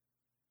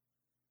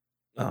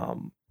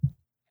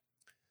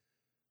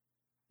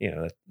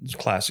 it's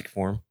classic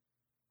form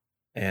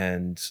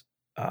and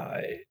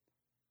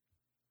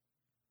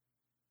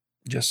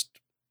just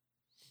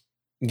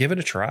give it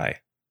a try.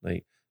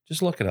 Like,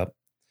 just look it up.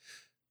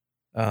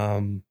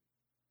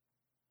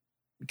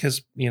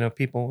 Because,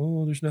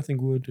 people, oh, there's nothing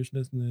good. There's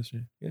nothing this.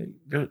 Yeah,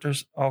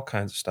 there's all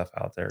kinds of stuff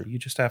out there. You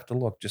just have to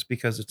look just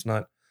because it's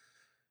not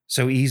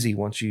so easy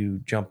once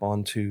you jump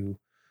onto,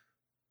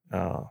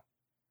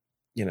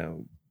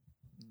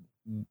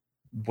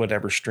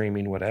 whatever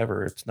streaming,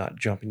 whatever, it's not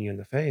jumping you in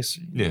the face.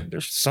 Yeah.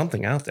 There's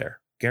something out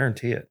there.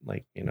 Guarantee it.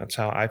 Like, it's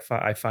how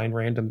I find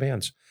random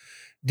bands.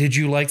 Did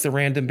you like the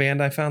random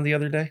band I found the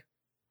other day?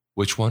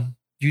 which one?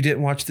 You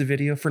didn't watch the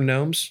video for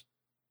Gnomes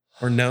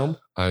or Gnome?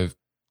 Like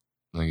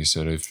I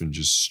said, I've been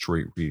just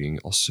straight reading.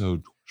 Also,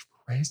 George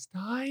Perez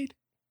died.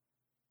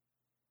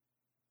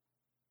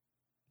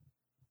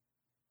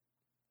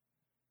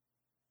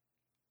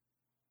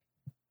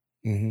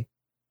 Mm-hmm.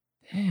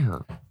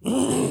 Damn.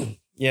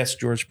 Yes,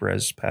 George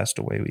Perez passed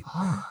away.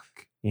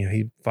 Fuck.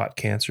 He fought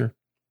cancer.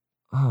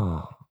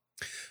 Oh.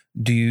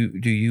 Do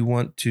you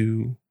want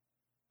to?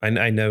 I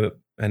know.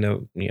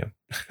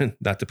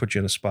 Not to put you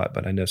on the spot,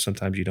 but I know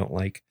sometimes you don't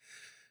like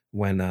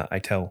when I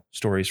tell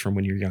stories from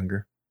when you're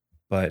younger.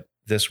 But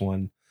this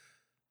one,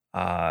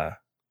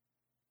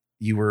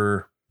 you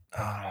were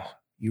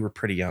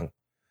pretty young,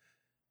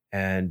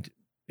 and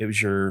it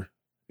was your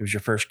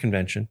first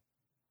convention.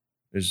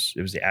 It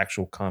was the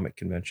actual comic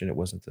convention. It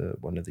wasn't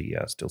one of the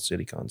Steel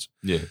City cons.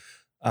 Yeah.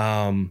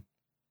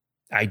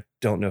 I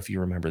don't know if you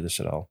remember this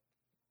at all,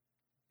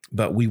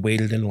 but we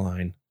waited in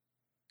line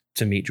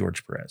to meet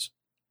George Perez.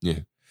 Yeah.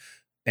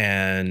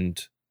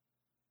 And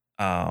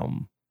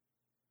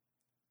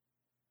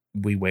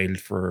we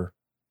waited for,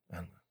 I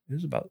don't know, it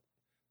was about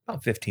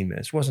 15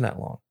 minutes. It wasn't that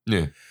long.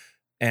 Yeah.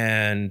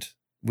 And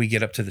we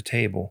get up to the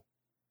table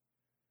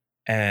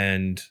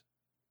and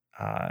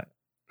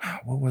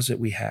what was it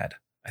we had?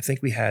 I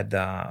think we had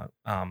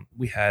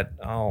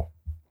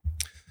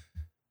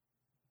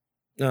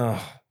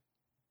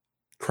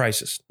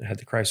Crisis. It had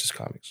the Crisis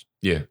comics,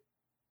 Yeah.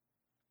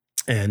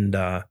 and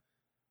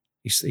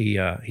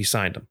he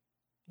signed them.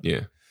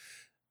 Yeah.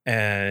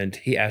 And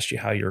he asked you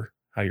how your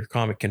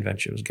comic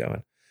convention was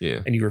going.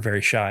 Yeah. And you were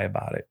very shy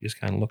about it. You just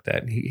kind of looked at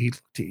it, and he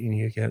looked at you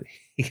and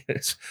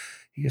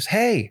he goes,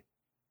 "Hey,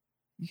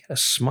 you got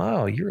to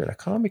smile. You're at a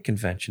comic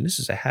convention. This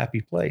is a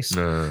happy place."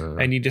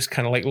 And you just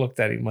kind of like looked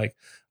at him like,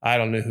 "I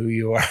don't know who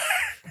you are."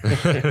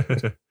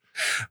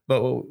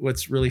 But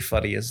what's really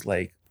funny is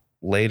like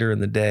later in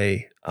the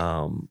day,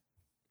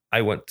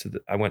 I went to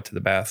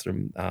the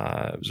bathroom.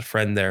 It was a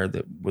friend there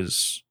that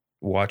was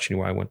watching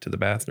while I went to the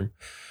bathroom,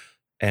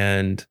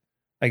 and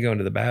I go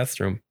into the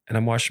bathroom and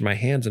I'm washing my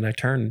hands, and I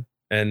turn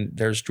and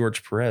there's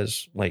George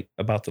Perez like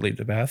about to leave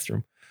the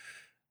bathroom,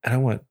 and I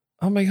went,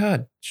 "Oh my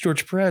God, it's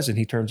George Perez!" And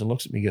he turns and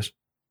looks at me, and goes,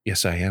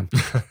 "Yes, I am."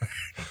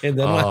 And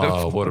then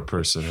what a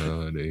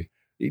personality!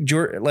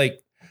 George,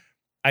 like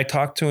I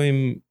talked to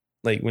him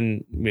like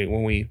when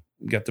we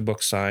got the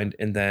book signed,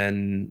 and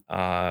then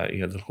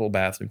the whole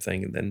bathroom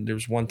thing, and then there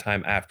was one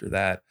time after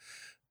that,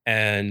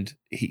 and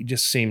he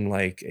just seemed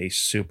like a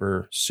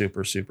super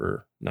super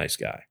super nice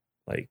guy.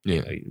 Like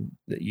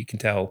you can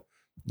tell,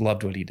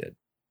 loved what he did.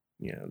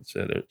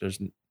 So there's,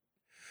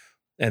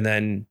 and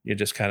then you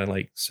just kind of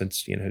like,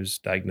 since his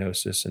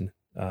diagnosis and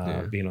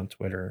being on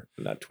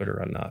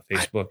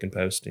Facebook and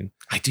posting.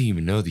 I didn't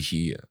even know that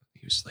he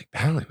was like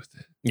battling with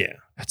it. Yeah,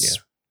 that's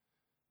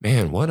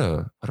man, what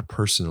a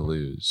person to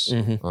lose.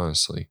 Mm-hmm.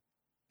 Honestly,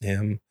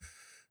 him,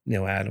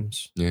 Neil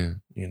Adams. Yeah,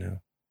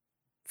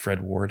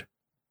 Fred Ward.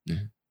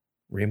 Yeah,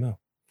 Remo.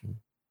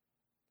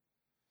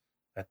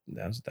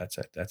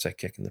 That's a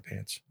kick in the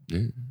pants.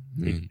 Yeah.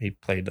 He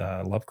played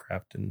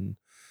Lovecraft in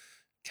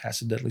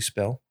Cast a Deadly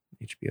Spell,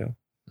 HBO.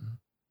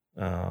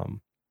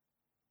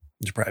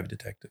 He's a private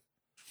detective.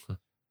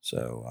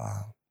 So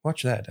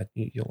watch that.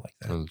 You'll like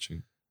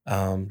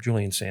that.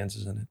 Julian Sands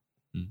is in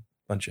it.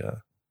 Bunch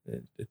of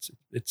it's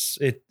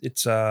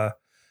a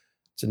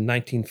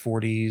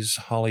 1940s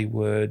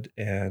Hollywood,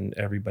 and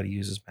everybody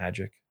uses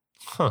magic.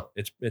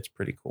 It's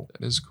pretty cool.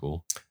 That is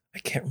cool. I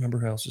can't remember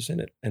who else is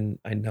in it, and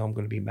I know I'm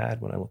going to be mad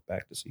when I look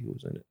back to see who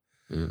was in it.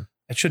 Yeah.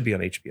 It should be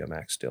on HBO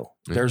Max still.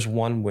 Yeah. There's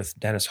one with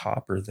Dennis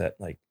Hopper that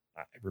like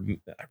I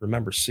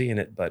remember seeing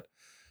it, but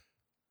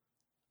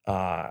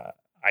I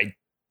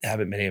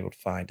haven't been able to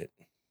find it.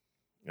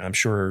 I'm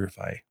sure if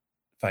I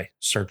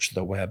search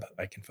the web,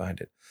 I can find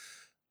it.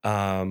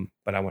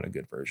 But I want a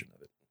good version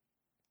of it.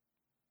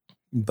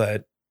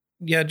 But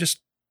yeah, just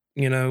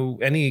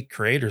any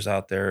creators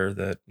out there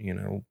that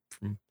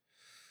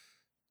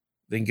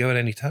they can go at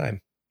any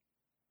time.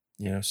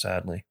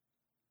 Sadly.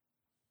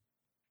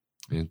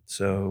 Yeah.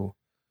 So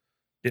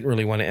didn't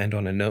really want to end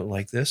on a note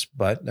like this,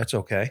 but that's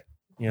okay.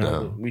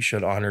 We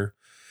should honor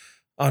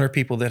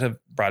people that have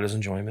brought us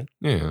enjoyment.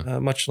 Yeah.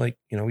 Much like,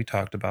 we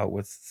talked about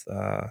with,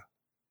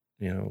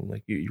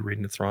 like you're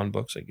reading the Thrawn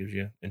books, that gives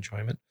you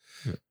enjoyment.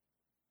 Yeah.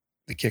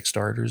 The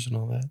Kickstarters and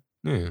all that.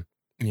 Yeah.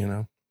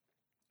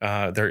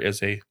 There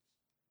is an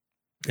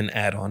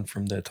add-on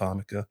from the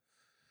Atomica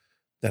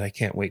that I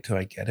can't wait till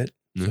I get it.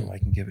 So I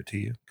can give it to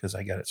you, because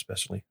I got it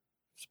especially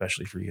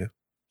for you.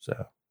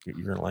 So you're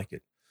going to like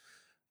it.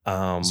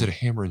 Is it a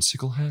hammer and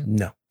sickle hat?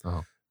 No.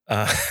 Oh.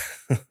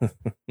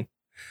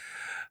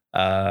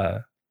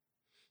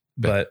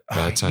 But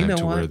bad time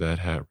to wear that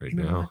hat right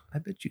now. What? I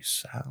bet you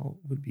Sal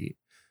would be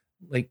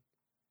like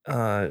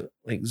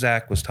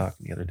Zach was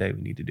talking the other day.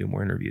 We need to do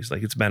more interviews.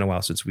 Like, it's been a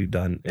while since we've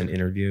done an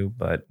interview,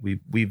 but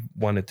we've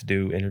wanted to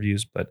do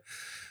interviews, but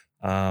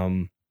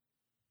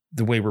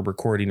the way we're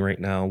recording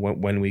right now,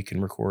 when we can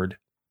record,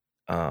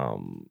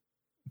 kind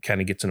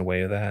of gets in the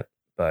way of that,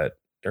 but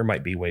there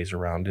might be ways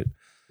around it.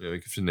 Yeah, we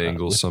could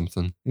finagle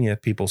something. Yeah,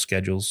 people's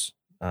schedules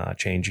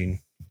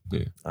changing.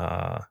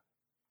 Yeah.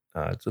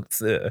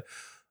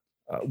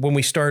 When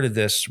we started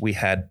this, we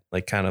had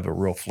like kind of a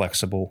real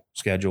flexible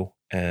schedule,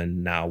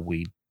 and now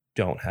we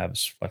don't have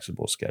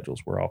flexible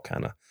schedules. We're all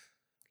kind of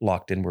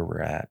locked in where we're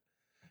at.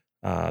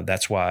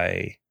 That's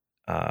why,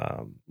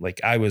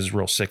 like, I was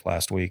real sick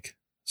last week,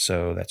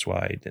 so that's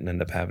why I didn't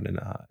end up having an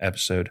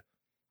episode.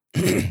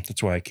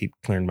 That's why I keep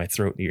clearing my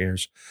throat and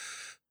ears.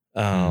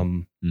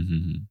 Then,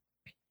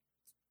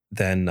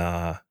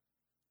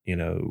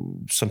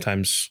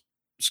 sometimes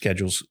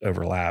schedules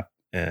overlap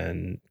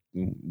and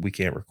we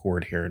can't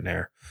record here and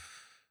there.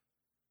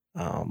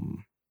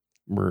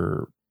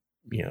 We're,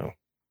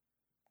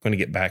 going to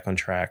get back on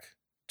track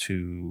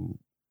to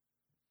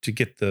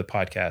get the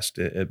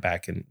podcast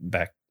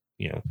back,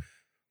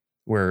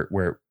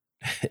 where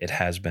it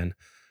has been.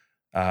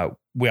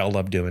 We all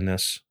love doing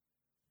this.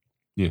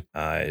 Yeah.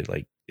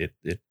 Like it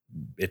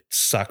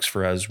sucks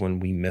for us when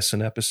we miss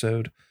an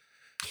episode,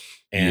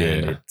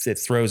 and it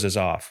throws us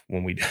off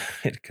when we do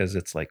it, because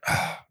it's like,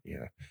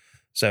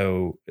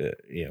 So,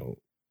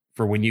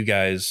 for when you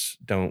guys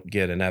don't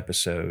get an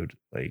episode,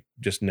 like,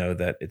 just know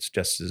that it's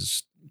just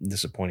as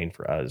disappointing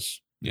for us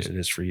as it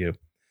is for you.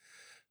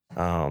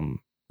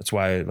 That's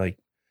why, like,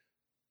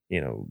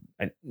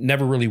 I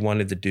never really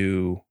wanted to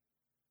do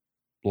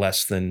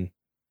less than,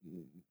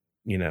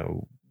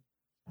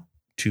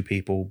 2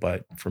 people,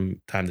 but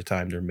from time to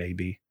time there may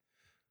be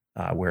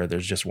where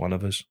there's just one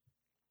of us.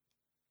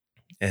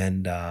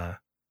 And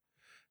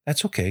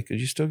that's okay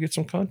because you still get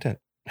some content.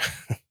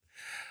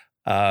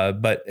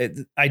 But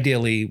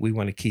ideally, we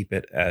want to keep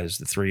it as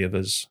the 3 of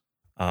us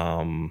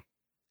and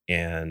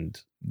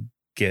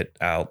get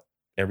out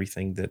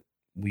everything that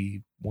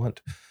we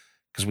want,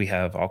 because we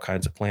have all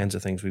kinds of plans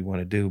of things we want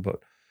to do.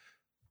 But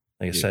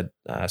like I said,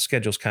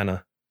 schedules kind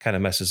of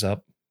messes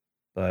up,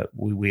 but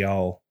we're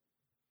all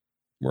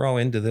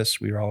into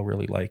this. We all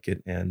really like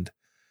it. And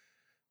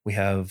we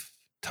have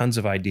tons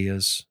of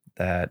ideas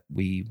that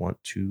we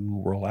want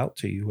to roll out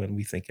to you, and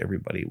we think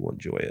everybody will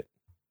enjoy it.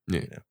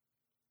 Yeah.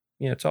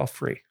 Yeah, it's all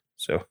free.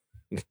 So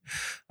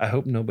I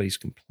hope nobody's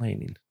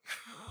complaining.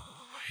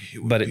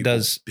 But it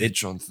does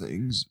bitch on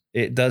things.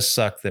 It does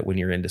suck that when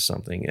you're into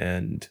something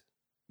and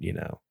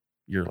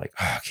you're like,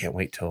 oh, I can't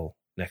wait till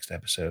next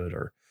episode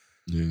or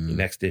the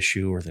next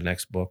issue or the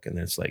next book, and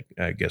then it's like,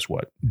 guess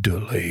what?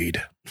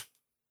 Delayed.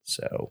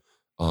 So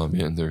oh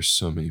man, there's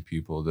so many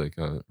people that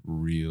got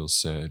real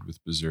sad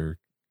with Berserk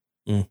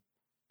because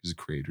the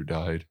creator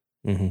died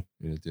and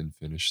it didn't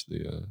finish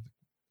the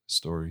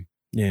story.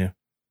 Yeah.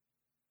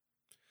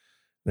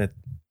 That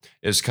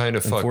it's kind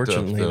of fucked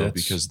up though,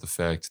 because the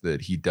fact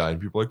that he died,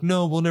 people are like,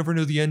 no, we'll never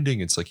know the ending.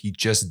 It's like, he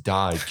just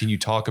died. Can you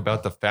talk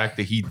about the fact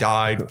that he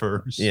died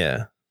first?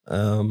 Yeah.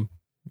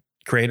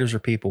 Creators are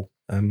people.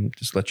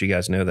 Just let you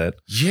guys know that.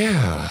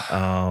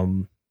 Yeah.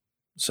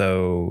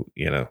 So,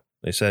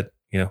 they said,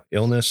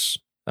 illness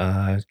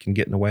can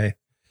get in the way,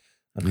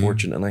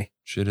 unfortunately.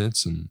 Shit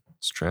hits and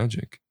it's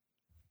tragic.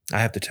 I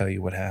have to tell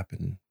you what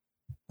happened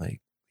like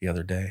the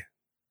other day.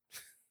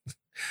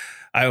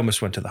 I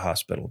almost went to the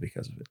hospital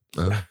because of it.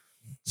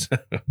 So,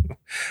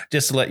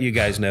 just to let you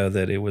guys know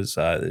that it was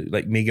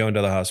like me going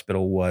to the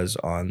hospital was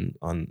on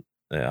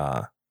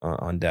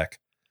deck.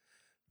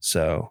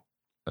 So,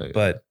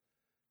 but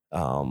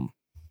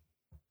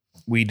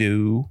we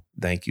do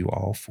thank you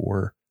all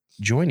for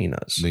joining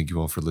us. Thank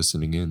you all for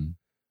listening in.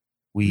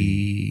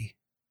 We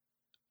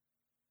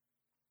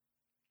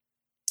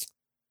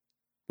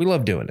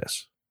love doing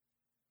this.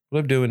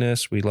 We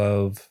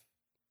love,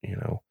 I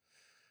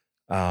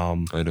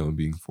know,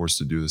 being forced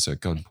to do this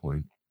at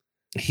gunpoint.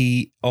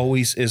 He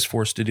always is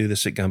forced to do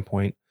this at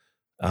gunpoint.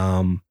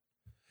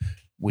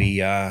 We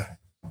have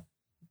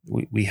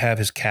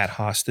his cat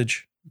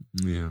hostage,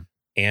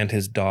 and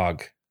his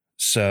dog.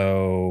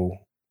 So,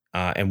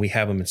 and we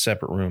have them in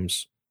separate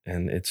rooms,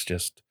 and it's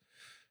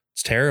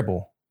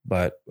terrible.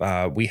 But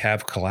we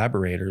have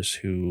collaborators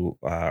who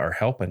are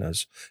helping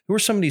us. Who are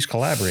some of these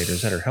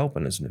collaborators that are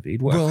helping us,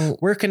 Naveed? Well,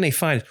 where can they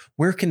find?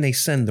 Where can they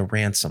send the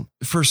ransom?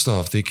 First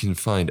off, they can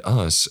find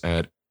us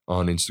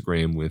on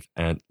Instagram with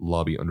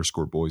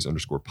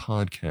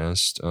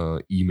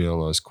 @lobby_boys_podcast.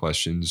 Email us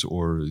questions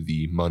or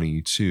the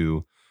money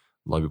to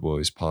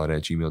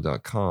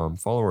lobbyboyspod@gmail.com.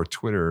 Follow our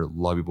Twitter,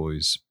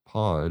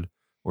 lobbyboyspod,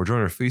 or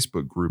join our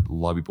Facebook group,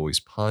 Lobby Boys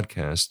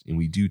Podcast. And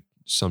we do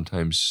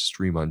sometimes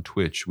stream on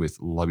Twitch with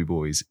Lobby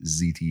Boys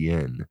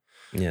ZTN.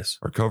 Yes.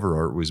 Our cover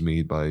art was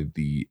made by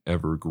the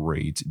ever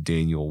great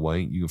Daniel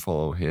White. You can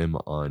follow him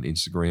on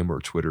Instagram or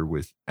Twitter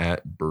with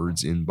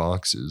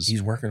 @BirdsInBoxes.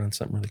 He's working on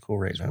something really cool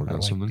right now. I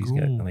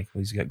like what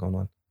he's got going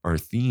on. Our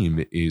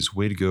theme is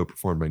Way to Go,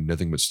 performed by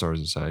Nothing But Stars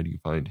Inside. You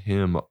can find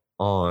him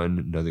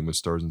on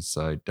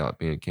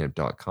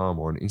nothingbutStarsInside.bandcamp.com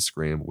or on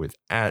Instagram with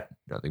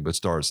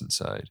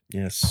 @NothingButStarsInside.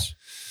 Yes.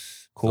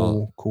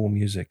 Cool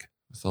music.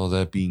 With all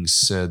that being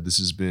said, this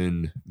has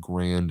been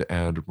Grand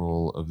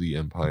Admiral of the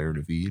Empire,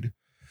 Naveed.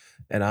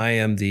 And I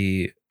am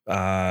the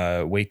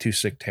Way Too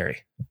Sick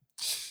Terry.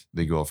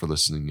 Thank you all for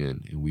listening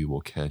in, and we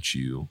will catch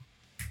you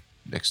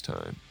next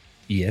time.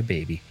 Yeah,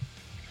 baby.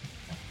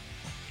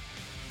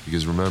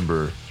 Because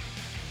remember,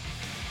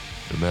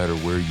 no matter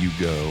where you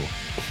go,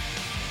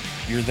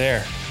 you're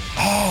there.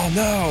 Oh,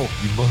 no.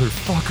 You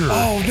motherfucker.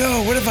 Oh,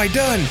 no. What have I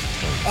done?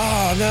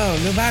 Oh, no.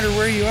 No matter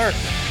where you are.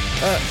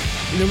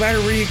 No matter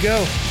where you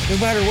go. No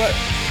matter what.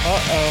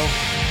 Uh-oh.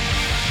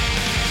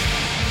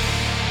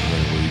 No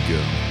matter where you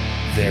go.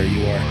 There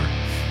you are.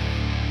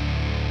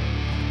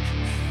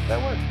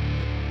 That worked.